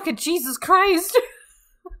fucking Jesus Christ!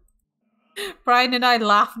 Brian and I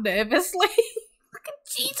laugh nervously. Fucking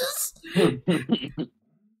Jesus!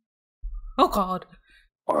 Oh god.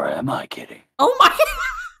 Or am I kidding? Oh my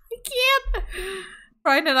I can't!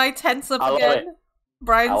 Brian and I tense up I love again. it.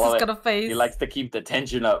 Brian's I love just it. got a face. He likes to keep the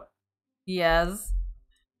tension up. Yes.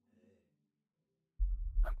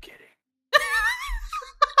 I'm kidding.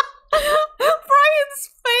 Brian's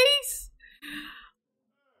face!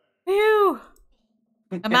 Ew.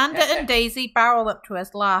 Amanda and Daisy barrel up to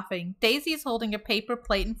us laughing. Daisy is holding a paper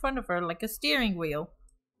plate in front of her like a steering wheel.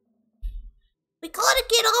 We gotta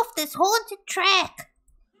get off this haunted track.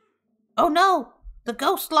 Oh no! The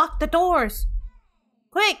ghost locked the doors.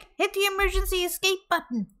 Quick, hit the emergency escape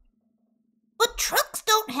button. But trucks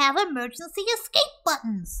don't have emergency escape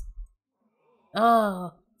buttons.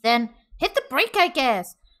 Oh, then hit the brake, I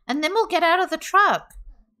guess, and then we'll get out of the truck.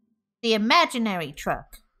 The imaginary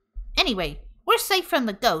truck. Anyway, we're safe from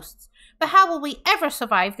the ghosts, but how will we ever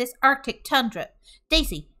survive this Arctic tundra?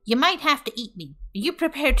 Daisy, you might have to eat me. Are you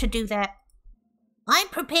prepared to do that? I'm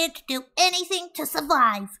prepared to do anything to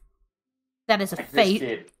survive. That is a This face.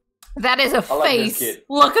 kid. That is a I like this face. kid.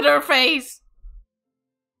 Look at her face.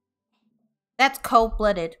 That's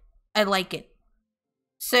cold-blooded. I like it.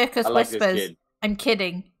 Circus I like this whispers. kid. I'm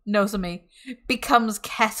kidding. Nozomi becomes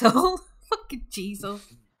kettle. Fucking Jesus.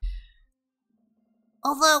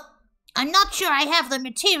 Although, I'm not sure I have the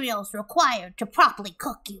materials required to properly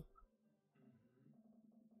cook you.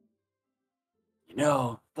 You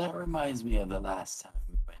know, that reminds me of the last time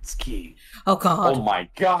we went skiing. Oh God. Oh my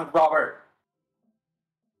God, Robert!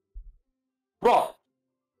 Rob!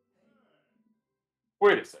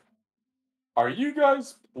 Wait a second. Are you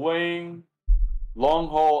guys playing Long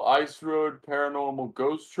Haul Ice Road Paranormal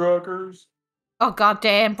Ghost Truckers? Oh God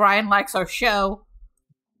damn, Brian likes our show.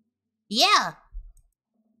 Yeah,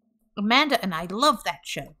 Amanda and I love that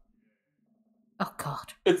show. Oh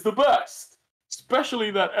God. It's the best!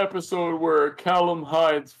 Especially that episode where Callum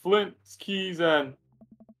hides Flint's keys and...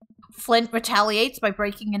 Flint retaliates by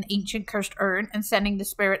breaking an ancient cursed urn and sending the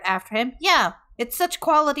spirit after him. Yeah, it's such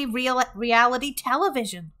quality reality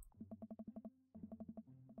television.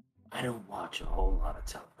 I don't watch a whole lot of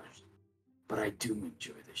television, but I do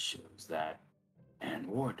enjoy the shows that and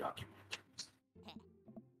war documentaries.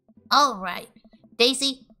 alright.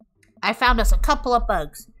 Daisy, I found us a couple of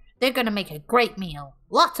bugs. They're gonna make a great meal.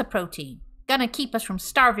 Lots of protein. Gonna keep us from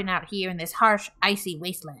starving out here in this harsh, icy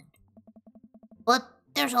wasteland. But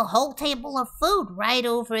there's a whole table of food right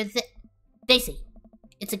over there. Daisy,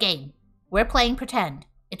 it's a game. We're playing pretend.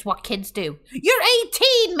 It's what kids do. You're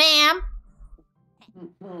 18, ma'am!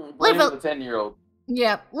 Blame a- the 10-year-old.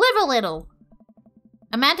 Yep, live a little.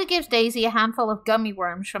 Amanda gives Daisy a handful of gummy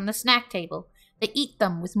worms from the snack table. They eat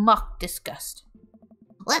them with mock disgust.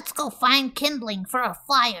 Let's go find kindling for a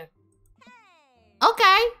fire.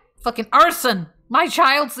 Okay. Fucking arson. My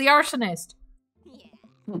child's the arsonist.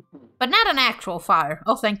 But not an actual fire.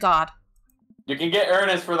 Oh, thank God. You can get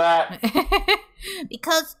Ernest for that.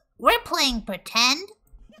 Because we're playing pretend.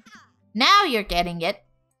 Now you're getting it.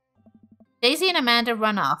 Daisy and Amanda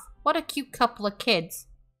run off. What a cute couple of kids.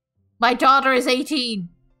 My daughter is 18.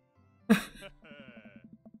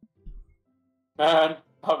 Man,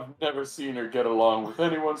 I've never seen her get along with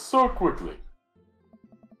anyone so quickly.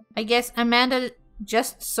 I guess Amanda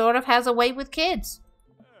just sort of has a way with kids.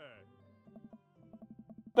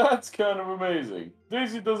 That's kind of amazing.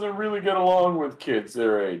 Daisy doesn't really get along with kids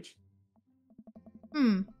their age.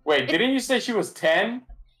 Wait, didn't you say she was 10?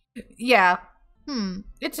 Yeah.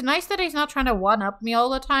 It's nice that he's not trying to one-up me all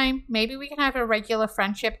the time. Maybe we can have a regular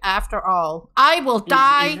friendship after all. I will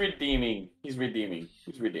die. He's redeeming. He's redeeming.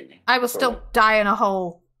 He's redeeming. I will still die in a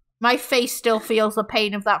hole. My face still feels the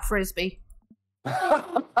pain of that frisbee.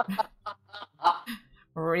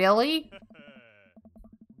 Really?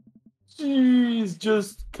 She's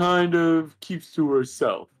just kind of keeps to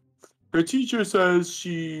herself. Her teacher says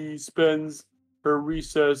she spends her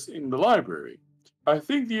recess in the library. I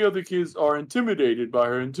think the other kids are intimidated by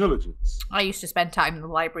her intelligence. I used to spend time in the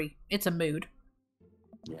library. It's a mood.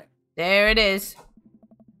 Yeah. There it is.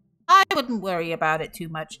 I wouldn't worry about it too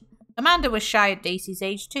much. Amanda was shy at Daisy's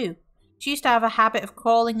age too. She used to have a habit of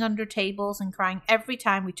crawling under tables and crying every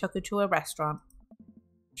time we took her to a restaurant.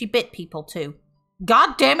 She bit people too.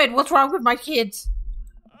 God damn it, what's wrong with my kids?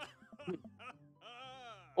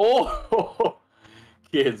 Oh,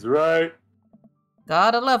 kids, right?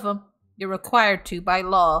 Gotta love them. You're required to by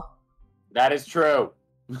law. That is true.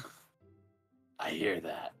 I hear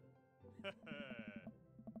that.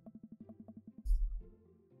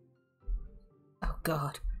 Oh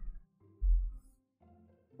God.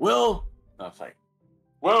 Well, nothing.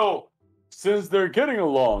 Well, since they're getting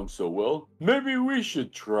along so well, maybe we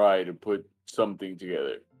should try to put something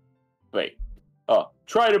together. Wait,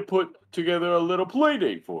 try to put together a little play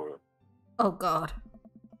date for her. Oh God.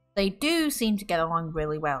 They do seem to get along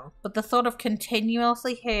really well, but the thought of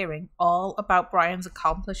continuously hearing all about Brian's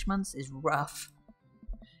accomplishments is rough.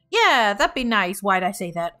 Yeah, that'd be nice. Why'd I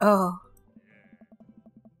say that? Oh.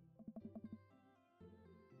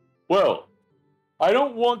 Well, I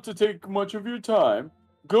don't want to take much of your time.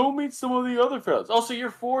 Go meet some of the other fellas. Also, you're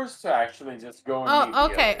forced to actually just go and meet Oh,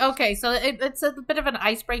 the okay, others. okay. So it's a bit of an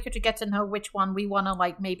icebreaker to get to know which one we want to,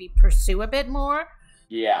 like, maybe pursue a bit more.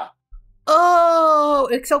 Yeah. Oh,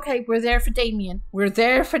 it's okay. We're there for Damien. We're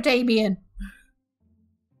there for Damien.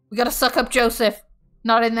 We gotta suck up Joseph.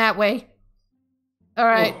 Not in that way.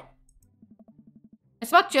 Alright. Ugh. I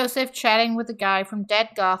spot Joseph chatting with a guy from Dead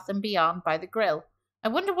Goth and Beyond by the grill. I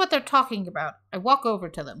wonder what they're talking about. I walk over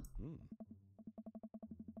to them.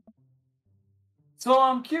 So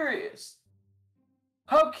I'm curious.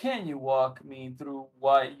 How can you walk me through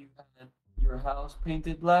why you had your house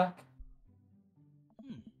painted black?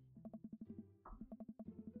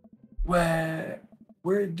 Where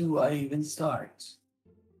do I even start?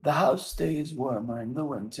 The house stays warmer in the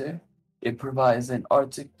winter. It provides an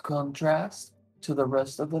Arctic contrast to the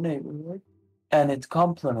rest of the neighborhood, and it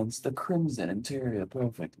complements the crimson interior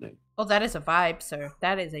perfectly. Oh, that is a vibe, sir.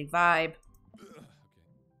 That is a vibe.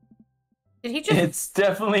 Did he just... It's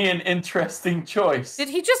definitely an interesting choice. Did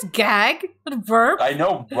he just gag? A verb? I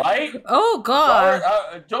know, right? Oh,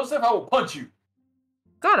 God. Joseph, I will punch you.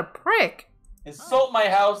 God, a prick. Insult my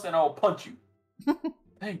house and I will punch you.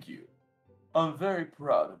 Thank you. I'm very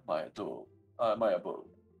proud of my abode.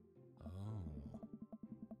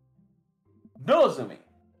 Nozomi,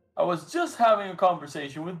 I was just having a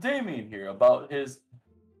conversation with Damien here about his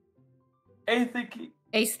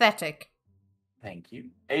Aesthetic. Thank you.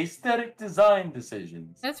 Aesthetic design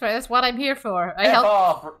decisions. That's right. That's what I'm here for. I F help.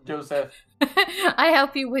 off, Joseph. I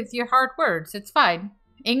help you with your hard words. It's fine.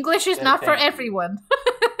 English is Yeah, not for thank you. everyone.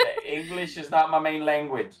 English is not my main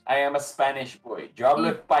language. I am a Spanish boy. Yo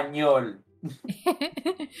hablo español.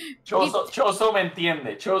 Choso me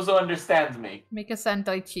entiende. Choso understands me. Make a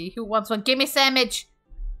sandwichy. Who wants one? Give me sandwich.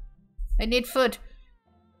 I need food.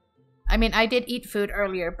 I mean, I did eat food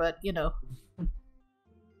earlier, but you know.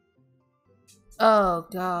 Oh,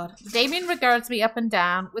 God. Damien regards me up and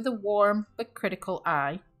down with a warm but critical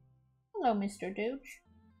eye. Hello, Mr. Dooch.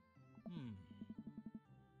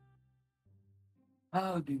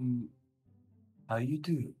 How you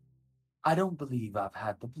do? I don't believe I've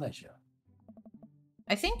had the pleasure.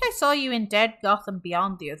 I think I saw you in Dead Gotham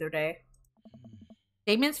Beyond the other day.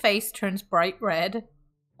 Damien's face turns bright red.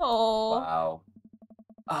 Oh. Wow.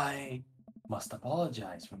 I must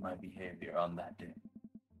apologize for my behavior on that day.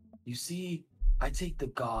 You see, I take the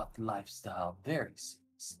goth lifestyle very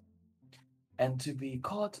seriously. And to be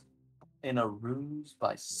caught in a ruse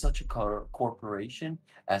by such a corporation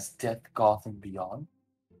as Death Gotham Beyond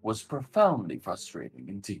was profoundly frustrating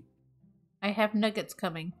indeed. I have nuggets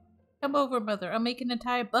coming. Come over, Mother. I'll make an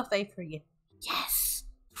entire buffet for you. Yes!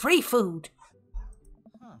 Free food!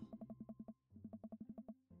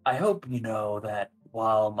 I hope you know that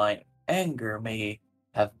while my anger may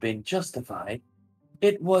have been justified,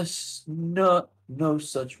 it was no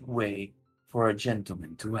such way for a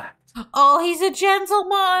gentleman to act. Oh, he's a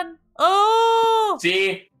gentleman! Oh!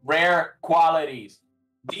 See? Rare qualities.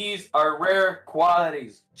 These are rare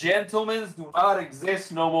qualities. Gentlemen do not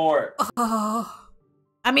exist no more. Oh.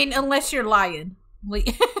 I mean, unless you're lying.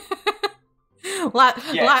 Yes.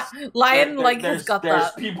 Lion, There- has got there's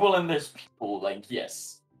that. people and there's people, like,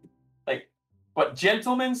 yes. Like, but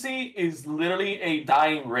gentlemancy is literally a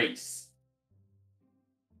dying race.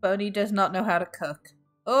 Boney does not know how to cook.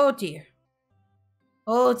 Oh, dear.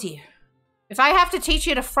 Oh, dear. If I have to teach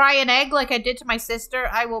you to fry an egg like I did to my sister,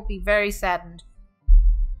 I will be very saddened.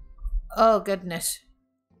 Oh, goodness.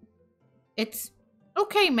 It's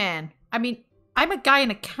okay, man. I mean, I'm a guy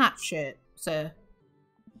in a cat shirt, so...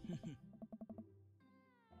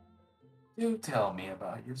 Do tell me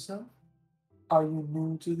about yourself. Are you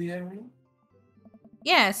new to the area?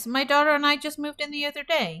 Yes, my daughter and I just moved in the other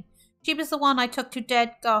day. She was the one I took to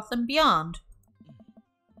Dead Gotham Beyond.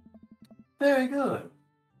 Very good.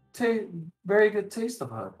 Very good taste of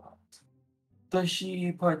her part. Does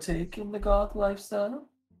she partake in the goth lifestyle?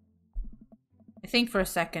 I think for a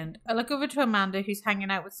second. I look over to Amanda, who's hanging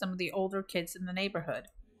out with some of the older kids in the neighborhood.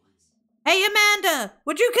 Hey, Amanda!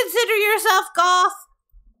 Would you consider yourself goth?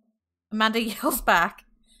 Amanda yells back.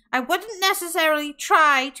 I wouldn't necessarily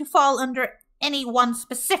try to fall under any one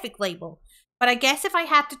specific label, but I guess if I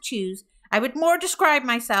had to choose, I would more describe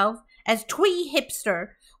myself as twee hipster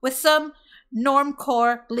with some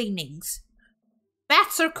normcore leanings.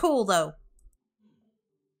 Bats are cool, though.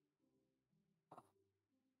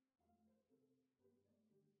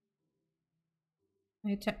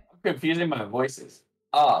 I'm confusing my voices.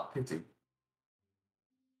 Ah, pity.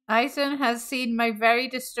 Eisen has seen my very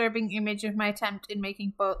disturbing image of my attempt in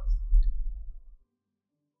making both.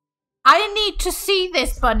 I need to see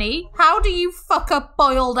this, Bunny. How do you fuck up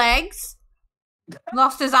boiled eggs?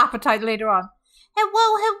 Lost his appetite later on. Hello,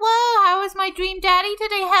 hello. How is my dream daddy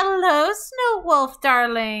today? Hello, Snow Wolf,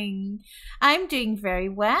 darling. I'm doing very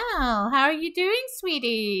well. How are you doing,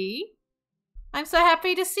 sweetie? I'm so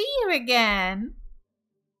happy to see you again.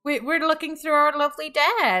 We're looking through our lovely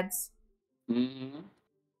dads. Mm-hmm.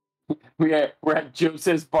 We're at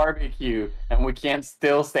Joseph's barbecue, and we can't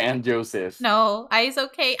still stand Joseph. No, I's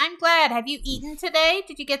okay. I'm glad. Have you eaten today?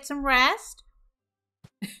 Did you get some rest?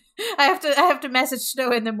 I have to message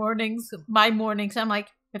Snow in the mornings, my mornings. I'm like,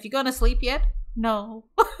 have you gone to sleep yet? No.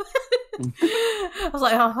 I was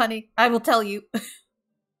like, oh, honey, I will tell you.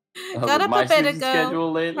 Got up a bit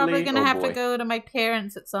ago. Probably gonna have to go to my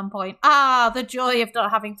parents at some point. Ah, the joy of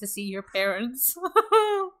not having to see your parents.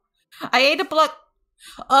 I ate a block.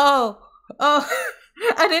 Oh,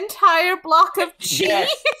 an entire block of cheese.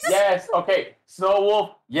 Yes. Okay, Snow Wolf.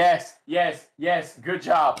 Yes. Good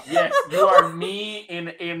job. Yes, you are me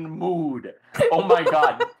in mood. Oh my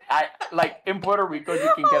God! I like in Puerto Rico,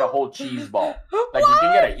 you can get a whole cheese ball. Like you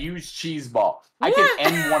can get a huge cheese ball. I can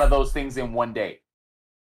end one of those things in one day.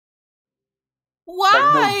 Why?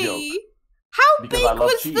 Like, no joke. How Because big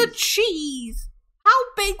was the cheese? How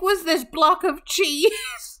big was this block of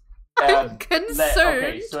cheese? I'm concerned.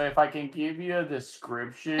 Okay, so if I can give you a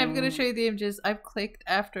description, I'm gonna show you the images. I've clicked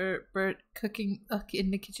after Bert cooking in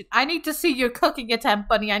the kitchen. I need to see your cooking attempt,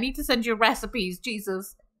 Bunny. I need to send you recipes.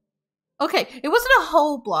 Jesus. Okay, it wasn't a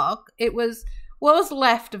whole block. It was what was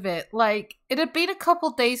left of it. Like it had been a couple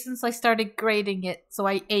days since I started grating it, so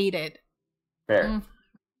I ate it. Fair.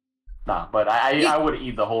 Nah, but I would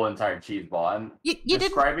eat the whole entire cheese ball. And you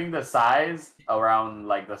describing the size around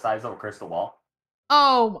like the size of a crystal ball.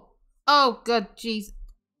 Oh, good, jeez.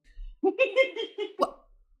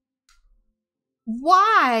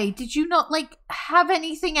 Why? Did you not, like, have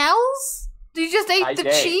anything else? Did you just eat the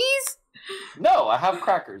cheese? No, I have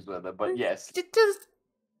crackers with it, but yes.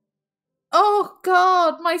 Oh,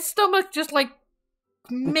 God, my stomach just, like,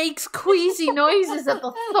 makes queasy noises at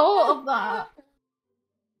the thought of that.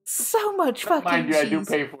 So much fucking Mind you, cheese. I do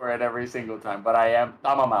pay for it every single time, but I'm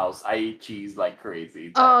a mouse. I eat cheese like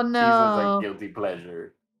crazy. Oh, no. Cheese is like guilty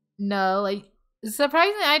pleasure. No, like,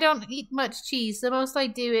 surprisingly, I don't eat much cheese. The most I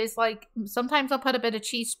do is, like, sometimes I'll put a bit of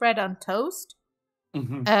cheese spread on toast.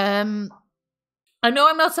 Mm-hmm. I know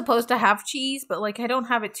I'm not supposed to have cheese, but, like, I don't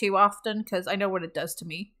have it too often because I know what it does to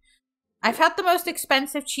me. I've had the most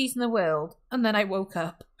expensive cheese in the world, and then I woke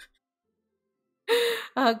up.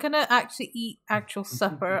 I'm gonna actually eat actual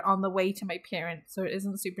supper on the way to my parents, so it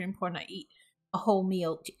isn't super important I eat a whole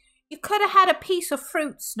meal. You could have had a piece of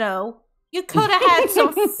fruit, Snow. You could have had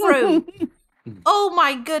some fruit. Oh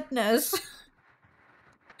my goodness.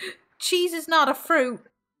 Cheese is not a fruit.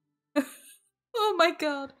 Oh my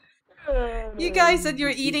God. You guys and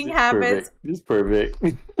your eating habits. This is perfect.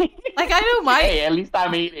 Like, I know my... Hey, at least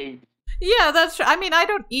I'm eating. Yeah, that's true. I mean, I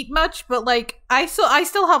don't eat much, but, like, I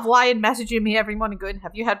still have Lion messaging me every morning going,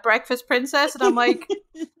 have you had breakfast, princess? And I'm like,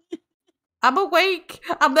 I'm awake.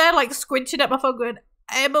 I'm there, like, squinching at my phone going,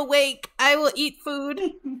 I'm awake. I will eat food.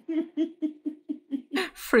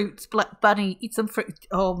 Fruits, Bunny, eat some fruit.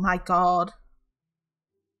 Oh my God.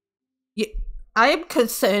 I am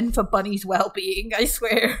concerned for Bunny's well-being, I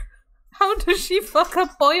swear. How does she fuck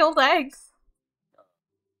up boiled eggs?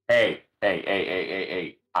 Hey.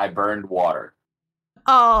 I burned water.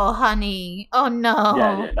 Oh, honey. Oh, no.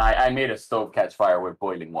 Yeah, I made a stove catch fire with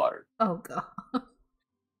boiling water. Oh, God.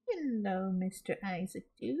 Hello, Mr. Isaac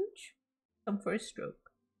Dooge. Come for a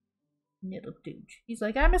stroke. Little Dooge. He's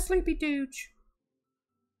like, I'm a sleepy Dooge.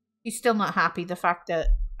 He's still not happy the fact that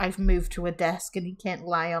I've moved to a desk and he can't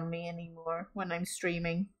lie on me anymore when I'm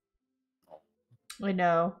streaming. I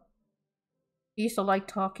know. He used to like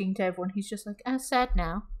talking to everyone. He's just like, I'm sad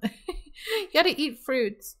now. You gotta eat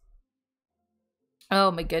fruits.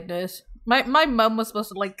 Oh my goodness. My mum was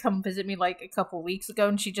supposed to like come visit me like a couple weeks ago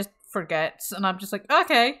and she just forgets. And I'm just like,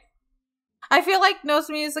 okay. I feel like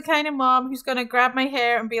Nozomi is the kind of mom who's gonna grab my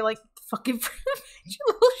hair and be like, fucking you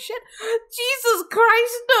little shit. Jesus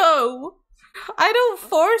Christ, no! I don't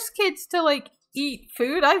force kids to like eat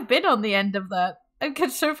food. I've been on the end of that. I'm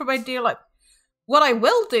concerned for my dear life. What I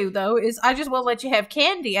will do though is I just won't let you have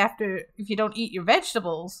candy after if you don't eat your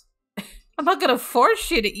vegetables. I'm not gonna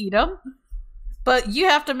force you to eat them, but you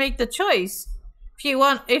have to make the choice.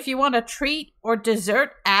 If you want a treat or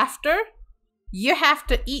dessert after, you have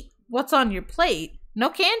to eat what's on your plate. No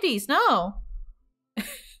candies, no.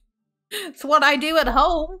 It's what I do at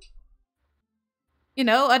home. You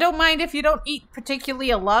know, I don't mind if you don't eat particularly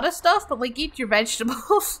a lot of stuff, but like eat your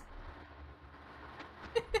vegetables.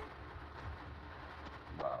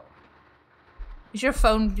 Wow. Is your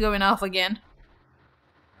phone going off again?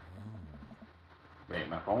 Wait,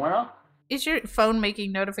 my phone went off? Is your phone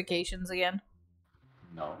making notifications again?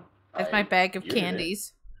 No. That's my bag of muted it.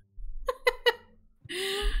 candies.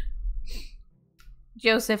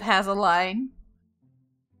 Joseph has a line.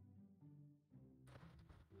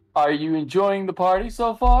 Are you enjoying the party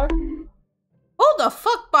so far? Who the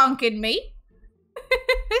fuck bonking me?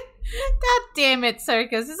 God damn it,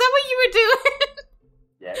 Circus. Is that what you were doing?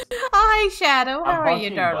 Yes. Oh, hi, Shadow. How are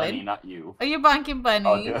you, bonking darling? Bunny, not you. Are you bonking Bunny?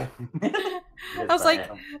 Oh, good. I was like,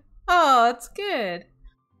 oh, it's good.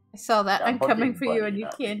 I saw that. Yeah, I'm coming bonking for you Bunny, and your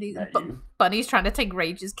not me, candies. not you. Bunny's trying to take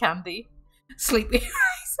Rage's candy. Sleepy.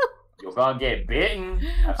 You're gonna get bitten.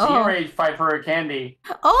 I've Oh. seen Rage fight for her candy.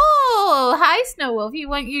 Oh, hi, Snow Wolf. You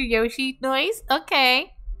want your Yoshi noise?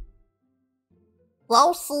 Okay.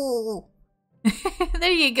 Losu.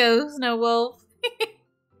 There you go, Snow Wolf.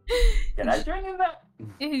 Can I join in that?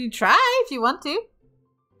 You try if you want to.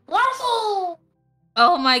 Losu.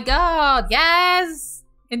 Oh my god, yes!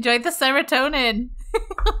 Enjoy the serotonin.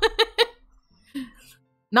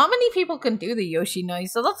 Not many people can do the Yoshi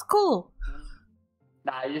noise, so that's cool.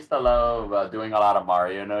 Nah, I used to love doing a lot of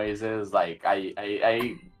Mario noises. Like,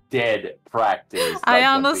 I did practice. I like, the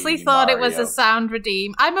honestly theme thought it was a Mario. sound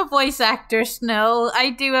redeem. I'm a voice actor, Snow. I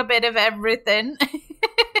do a bit of everything.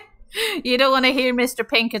 You don't want to hear Mr.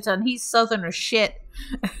 Pinkerton. He's southern as shit.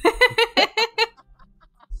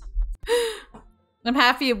 I'm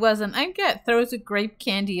happy it wasn't. I'm get throws a grape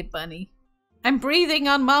candy at Bunny. I'm breathing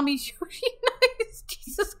on Mommy's Yoshi noise.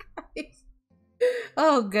 Jesus Christ.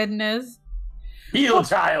 Oh, goodness. Heal,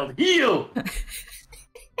 child, heal!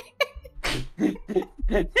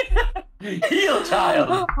 Heal,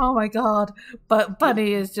 child! Oh my god. But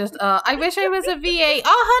Bunny is just I wish I was a VA.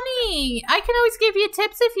 Oh honey! I can always give you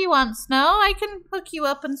tips if you want, Snow. I can hook you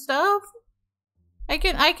up and stuff. I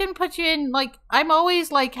can put you in, like, I'm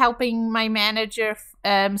always like helping my manager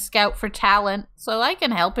scout for talent, so I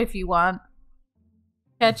can help if you want.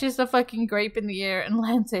 Catches the fucking grape in the air and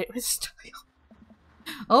lands it with style.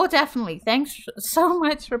 Oh, definitely. Thanks so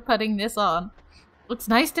much for putting this on. It's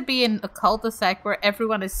nice to be in a cul-de-sac where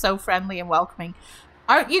everyone is so friendly and welcoming.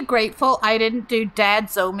 Aren't you grateful I didn't do Dad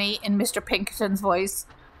Zomi in Mr. Pinkerton's voice?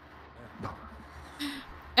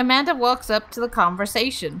 Amanda walks up to the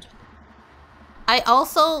conversation. I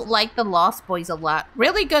also like The Lost Boys a lot.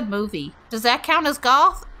 Really good movie. Does that count as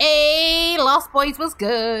goth? Hey, Lost Boys was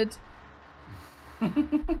good.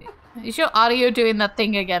 Is your audio doing that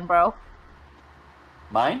thing again, bro?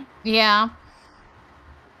 Mine? Yeah.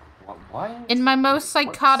 Why? In my most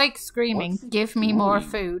psychotic What's screaming, it give me more doing?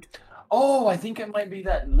 food. Oh, I think it might be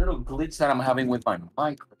that little glitch that I'm having with my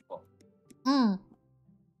microphone. Oh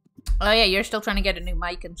yeah, you're still trying to get a new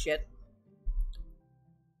mic and shit.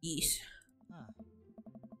 Yeesh.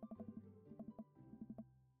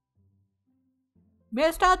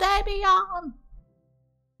 Mr. Davion!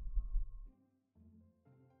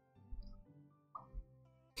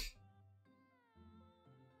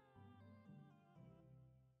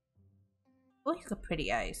 Oh, he's got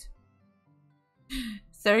pretty eyes.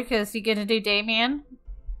 Circus, you gonna do Damien?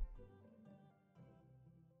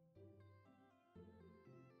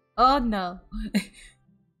 Oh no.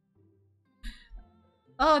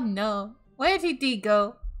 Oh no. Where did he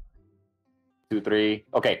go? 2, 3.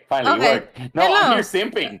 Okay, finally Okay. it worked. No, Hello. I'm here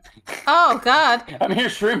simping. Oh god. I'm here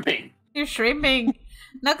shrimping. You're shrimping.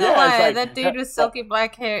 Not gonna Yeah, it's lie, like- that dude with silky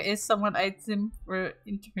black hair is someone I'd sim for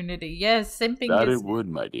eternity. Yes, simping That is... it would,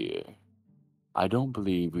 my dear. I don't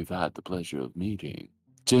believe we've had the pleasure of meeting.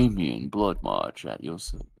 Damien Bloodmarch at your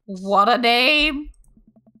service. What a name!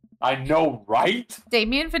 I know, right?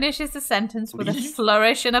 Damien finishes the sentence with a Please?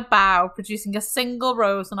 flourish and a bow, producing a single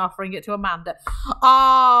rose and offering it to Amanda.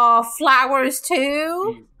 Oh, flowers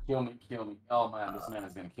too? Please, kill me, kill me. Oh man, this man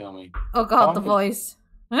is gonna kill me. Oh god, Calm the me. voice.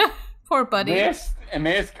 Poor buddy.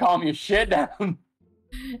 Miss, calm your shit down.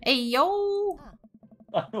 Hey yo!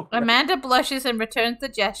 Amanda blushes and returns the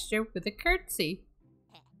gesture with a curtsy.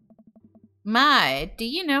 My, do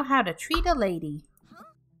you know how to treat a lady?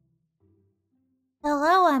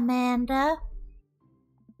 Hello, Amanda.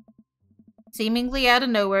 Seemingly out of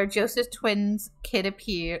nowhere, Joseph's twins kid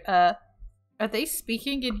appear. Are they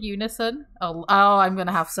speaking in unison? Oh, I'm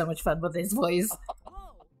gonna have so much fun with his voice.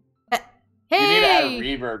 You need to add Hey!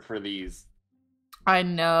 reverb for these. I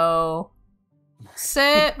know.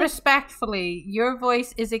 Sir, respectfully, your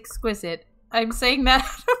voice is exquisite. I'm saying that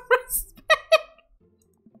out of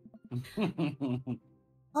respect.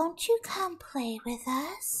 Won't you come play with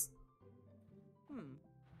us?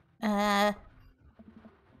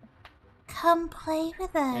 Come play with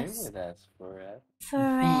Stay us with us forever.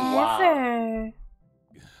 forever.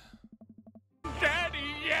 Daddy,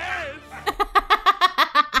 yes!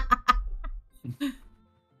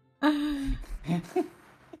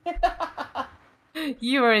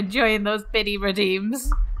 You are enjoying those bitty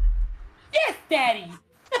redeems. Yes, Daddy!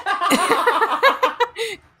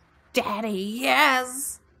 Daddy,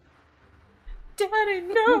 yes. Daddy,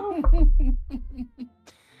 no.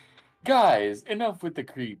 Guys, enough with the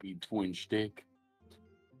creepy twin shtick.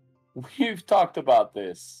 We've talked about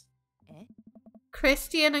this.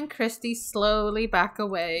 Christian and Christy slowly back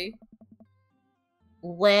away.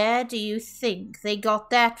 Where do you think they got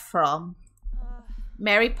that from?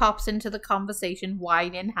 Mary pops into the conversation,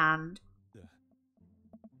 wine in hand.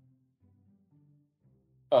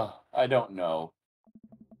 I don't know.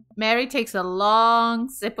 Mary takes a long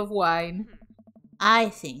sip of wine. I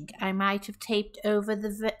think I might have taped over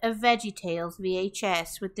the VeggieTales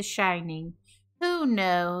VHS with The Shining. Who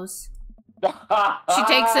knows? She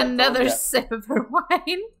takes another sip of her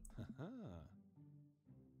wine.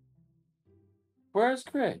 Where's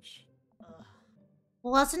Krish?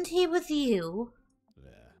 Wasn't he with you?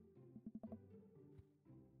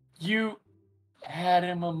 You had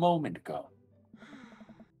him a moment ago.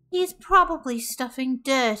 He's probably stuffing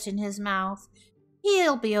dirt in his mouth.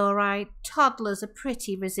 He'll be all right. Toddlers are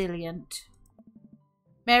pretty resilient.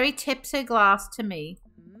 Mary tips her glass to me.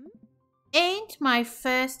 Ain't my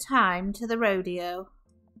first time to the rodeo.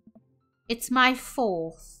 It's my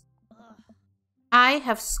 4th. I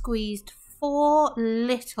have squeezed 4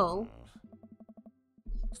 little.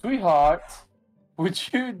 Sweetheart, would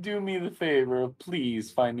you do me the favor of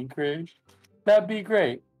please finding Krish? That'd be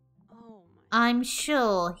great. I'm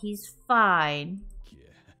sure he's fine.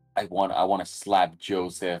 I want to slap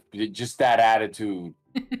Joseph. Just that attitude.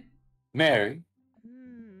 Mary.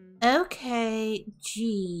 Okay,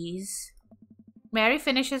 jeez. Mary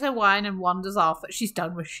finishes her wine and wanders off. She's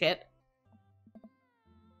done with shit.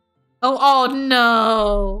 Oh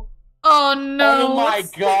no. Oh no. Oh my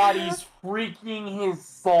god, he's freaking his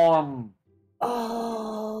son.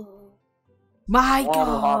 Oh my What'll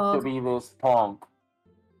god. have to be this punk?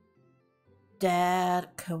 Dad,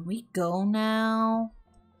 can we go now?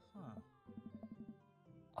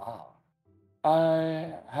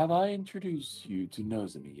 Have I introduced you to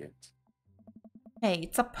Nozomi yet? Hey,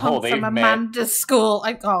 it's a punk they've from met. Amanda's school.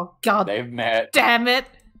 Oh god They've met. damn it.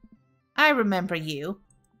 I remember you.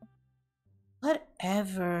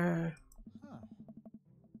 Whatever.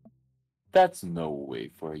 That's no way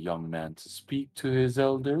for a young man to speak to his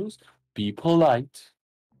elders. Be polite.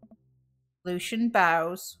 Lucian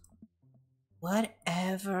bows.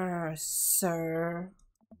 Whatever, sir.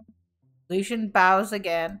 Lucian bows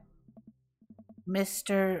again.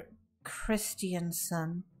 Mr.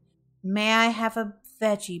 Christiansen, may I have a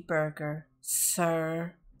veggie burger,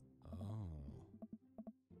 sir?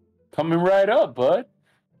 Coming right up, bud.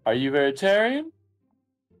 Are you vegetarian?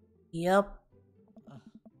 Yup.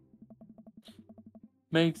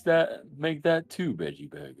 Make that 2 veggie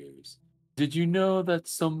burgers. Did you know that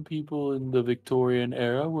some people in the Victorian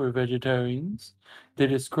era were vegetarians? They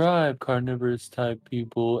describe carnivorous type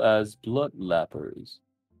people as blood lappers.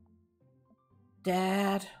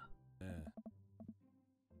 Dad.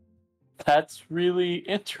 That's really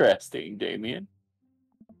interesting, Damien.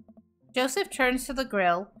 Joseph turns to the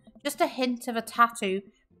grill. Just a hint of a tattoo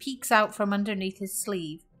peeks out from underneath his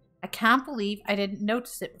sleeve. I can't believe I didn't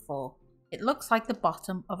notice it before. It looks like the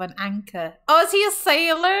bottom of an anchor. Oh, is he a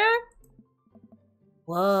sailor?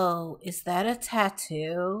 Whoa, is that a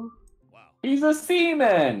tattoo? He's a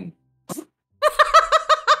seaman!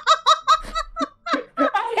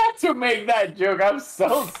 I had to make that joke. I'm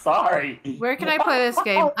so sorry. Where can I play this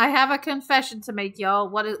game? I have a confession to make, y'all.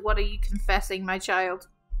 What are you confessing, my child?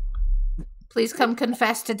 Please come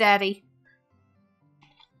confess to Daddy.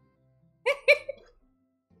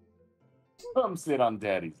 Come sit on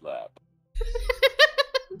Daddy's lap.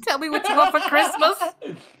 Tell me what you want for Christmas.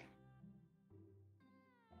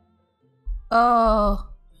 Oh.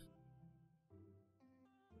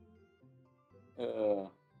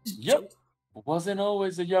 Yep. Wasn't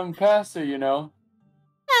always a young pastor, you know.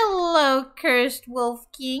 Hello, cursed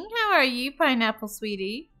Wolf King. How are you, Pineapple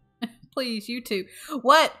Sweetie? Please, you too.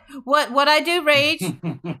 What I do, Rage? Do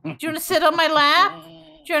you want to sit on my lap?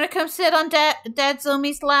 Do you want to come sit on Dad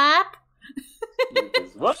Zomi's lap?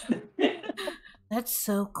 What? That's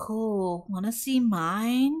so cool. Want to see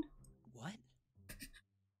mine?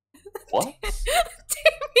 What?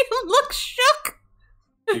 Damien looks shook.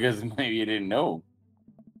 Because maybe you didn't know.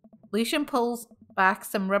 Lucian pulls back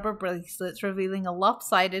some rubber bracelets, revealing a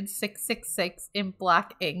lopsided 666 in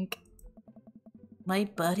black ink. My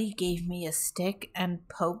buddy gave me a stick and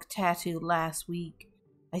poke tattoo last week.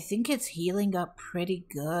 I think it's healing up pretty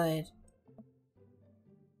good.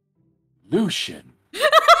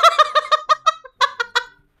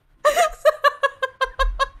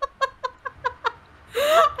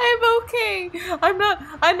 okay. I'm not.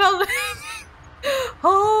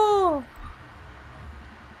 Oh.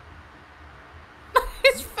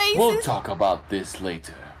 His face We'll is. talk about this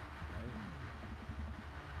later.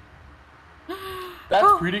 That's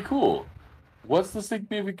Oh. pretty cool. What's the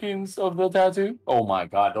significance of the tattoo? Oh my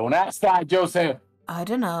god, don't ask that, Joseph! I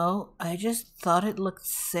don't know. I just thought it looked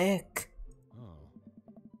sick.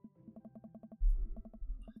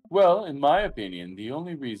 Well, in my opinion, the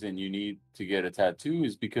only reason you need to get a tattoo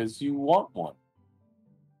is because you want one.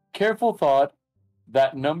 Careful thought,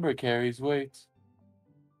 that number carries weight.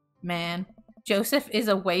 Man, Joseph is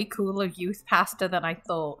a way cooler youth pastor than I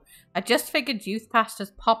thought. I just figured youth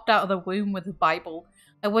pastors popped out of the womb with a Bible.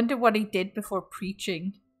 I wonder what he did before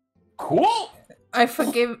preaching. Cool! I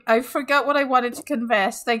forgot what I wanted to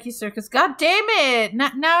confess. Thank you, Circus. God damn it!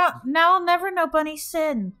 Now I'll never know Bunny's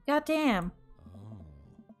sin. God damn.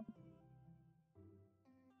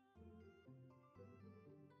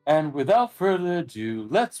 And without further ado,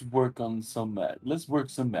 let's work some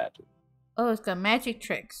magic. Oh, it's got magic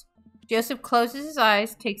tricks. Joseph closes his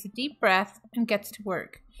eyes, takes a deep breath, and gets to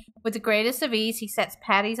work. With the greatest of ease, he sets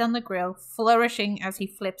patties on the grill, flourishing as he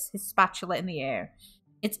flips his spatula in the air.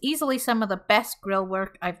 It's easily some of the best grill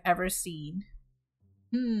work I've ever seen.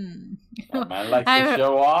 That man likes to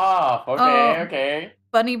show off. Okay.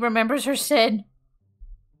 Bunny remembers her sin.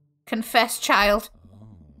 Confess, child.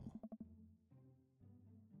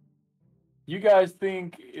 You guys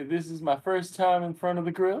think this is my first time in front of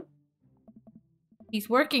the grill? He's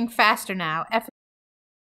working faster now.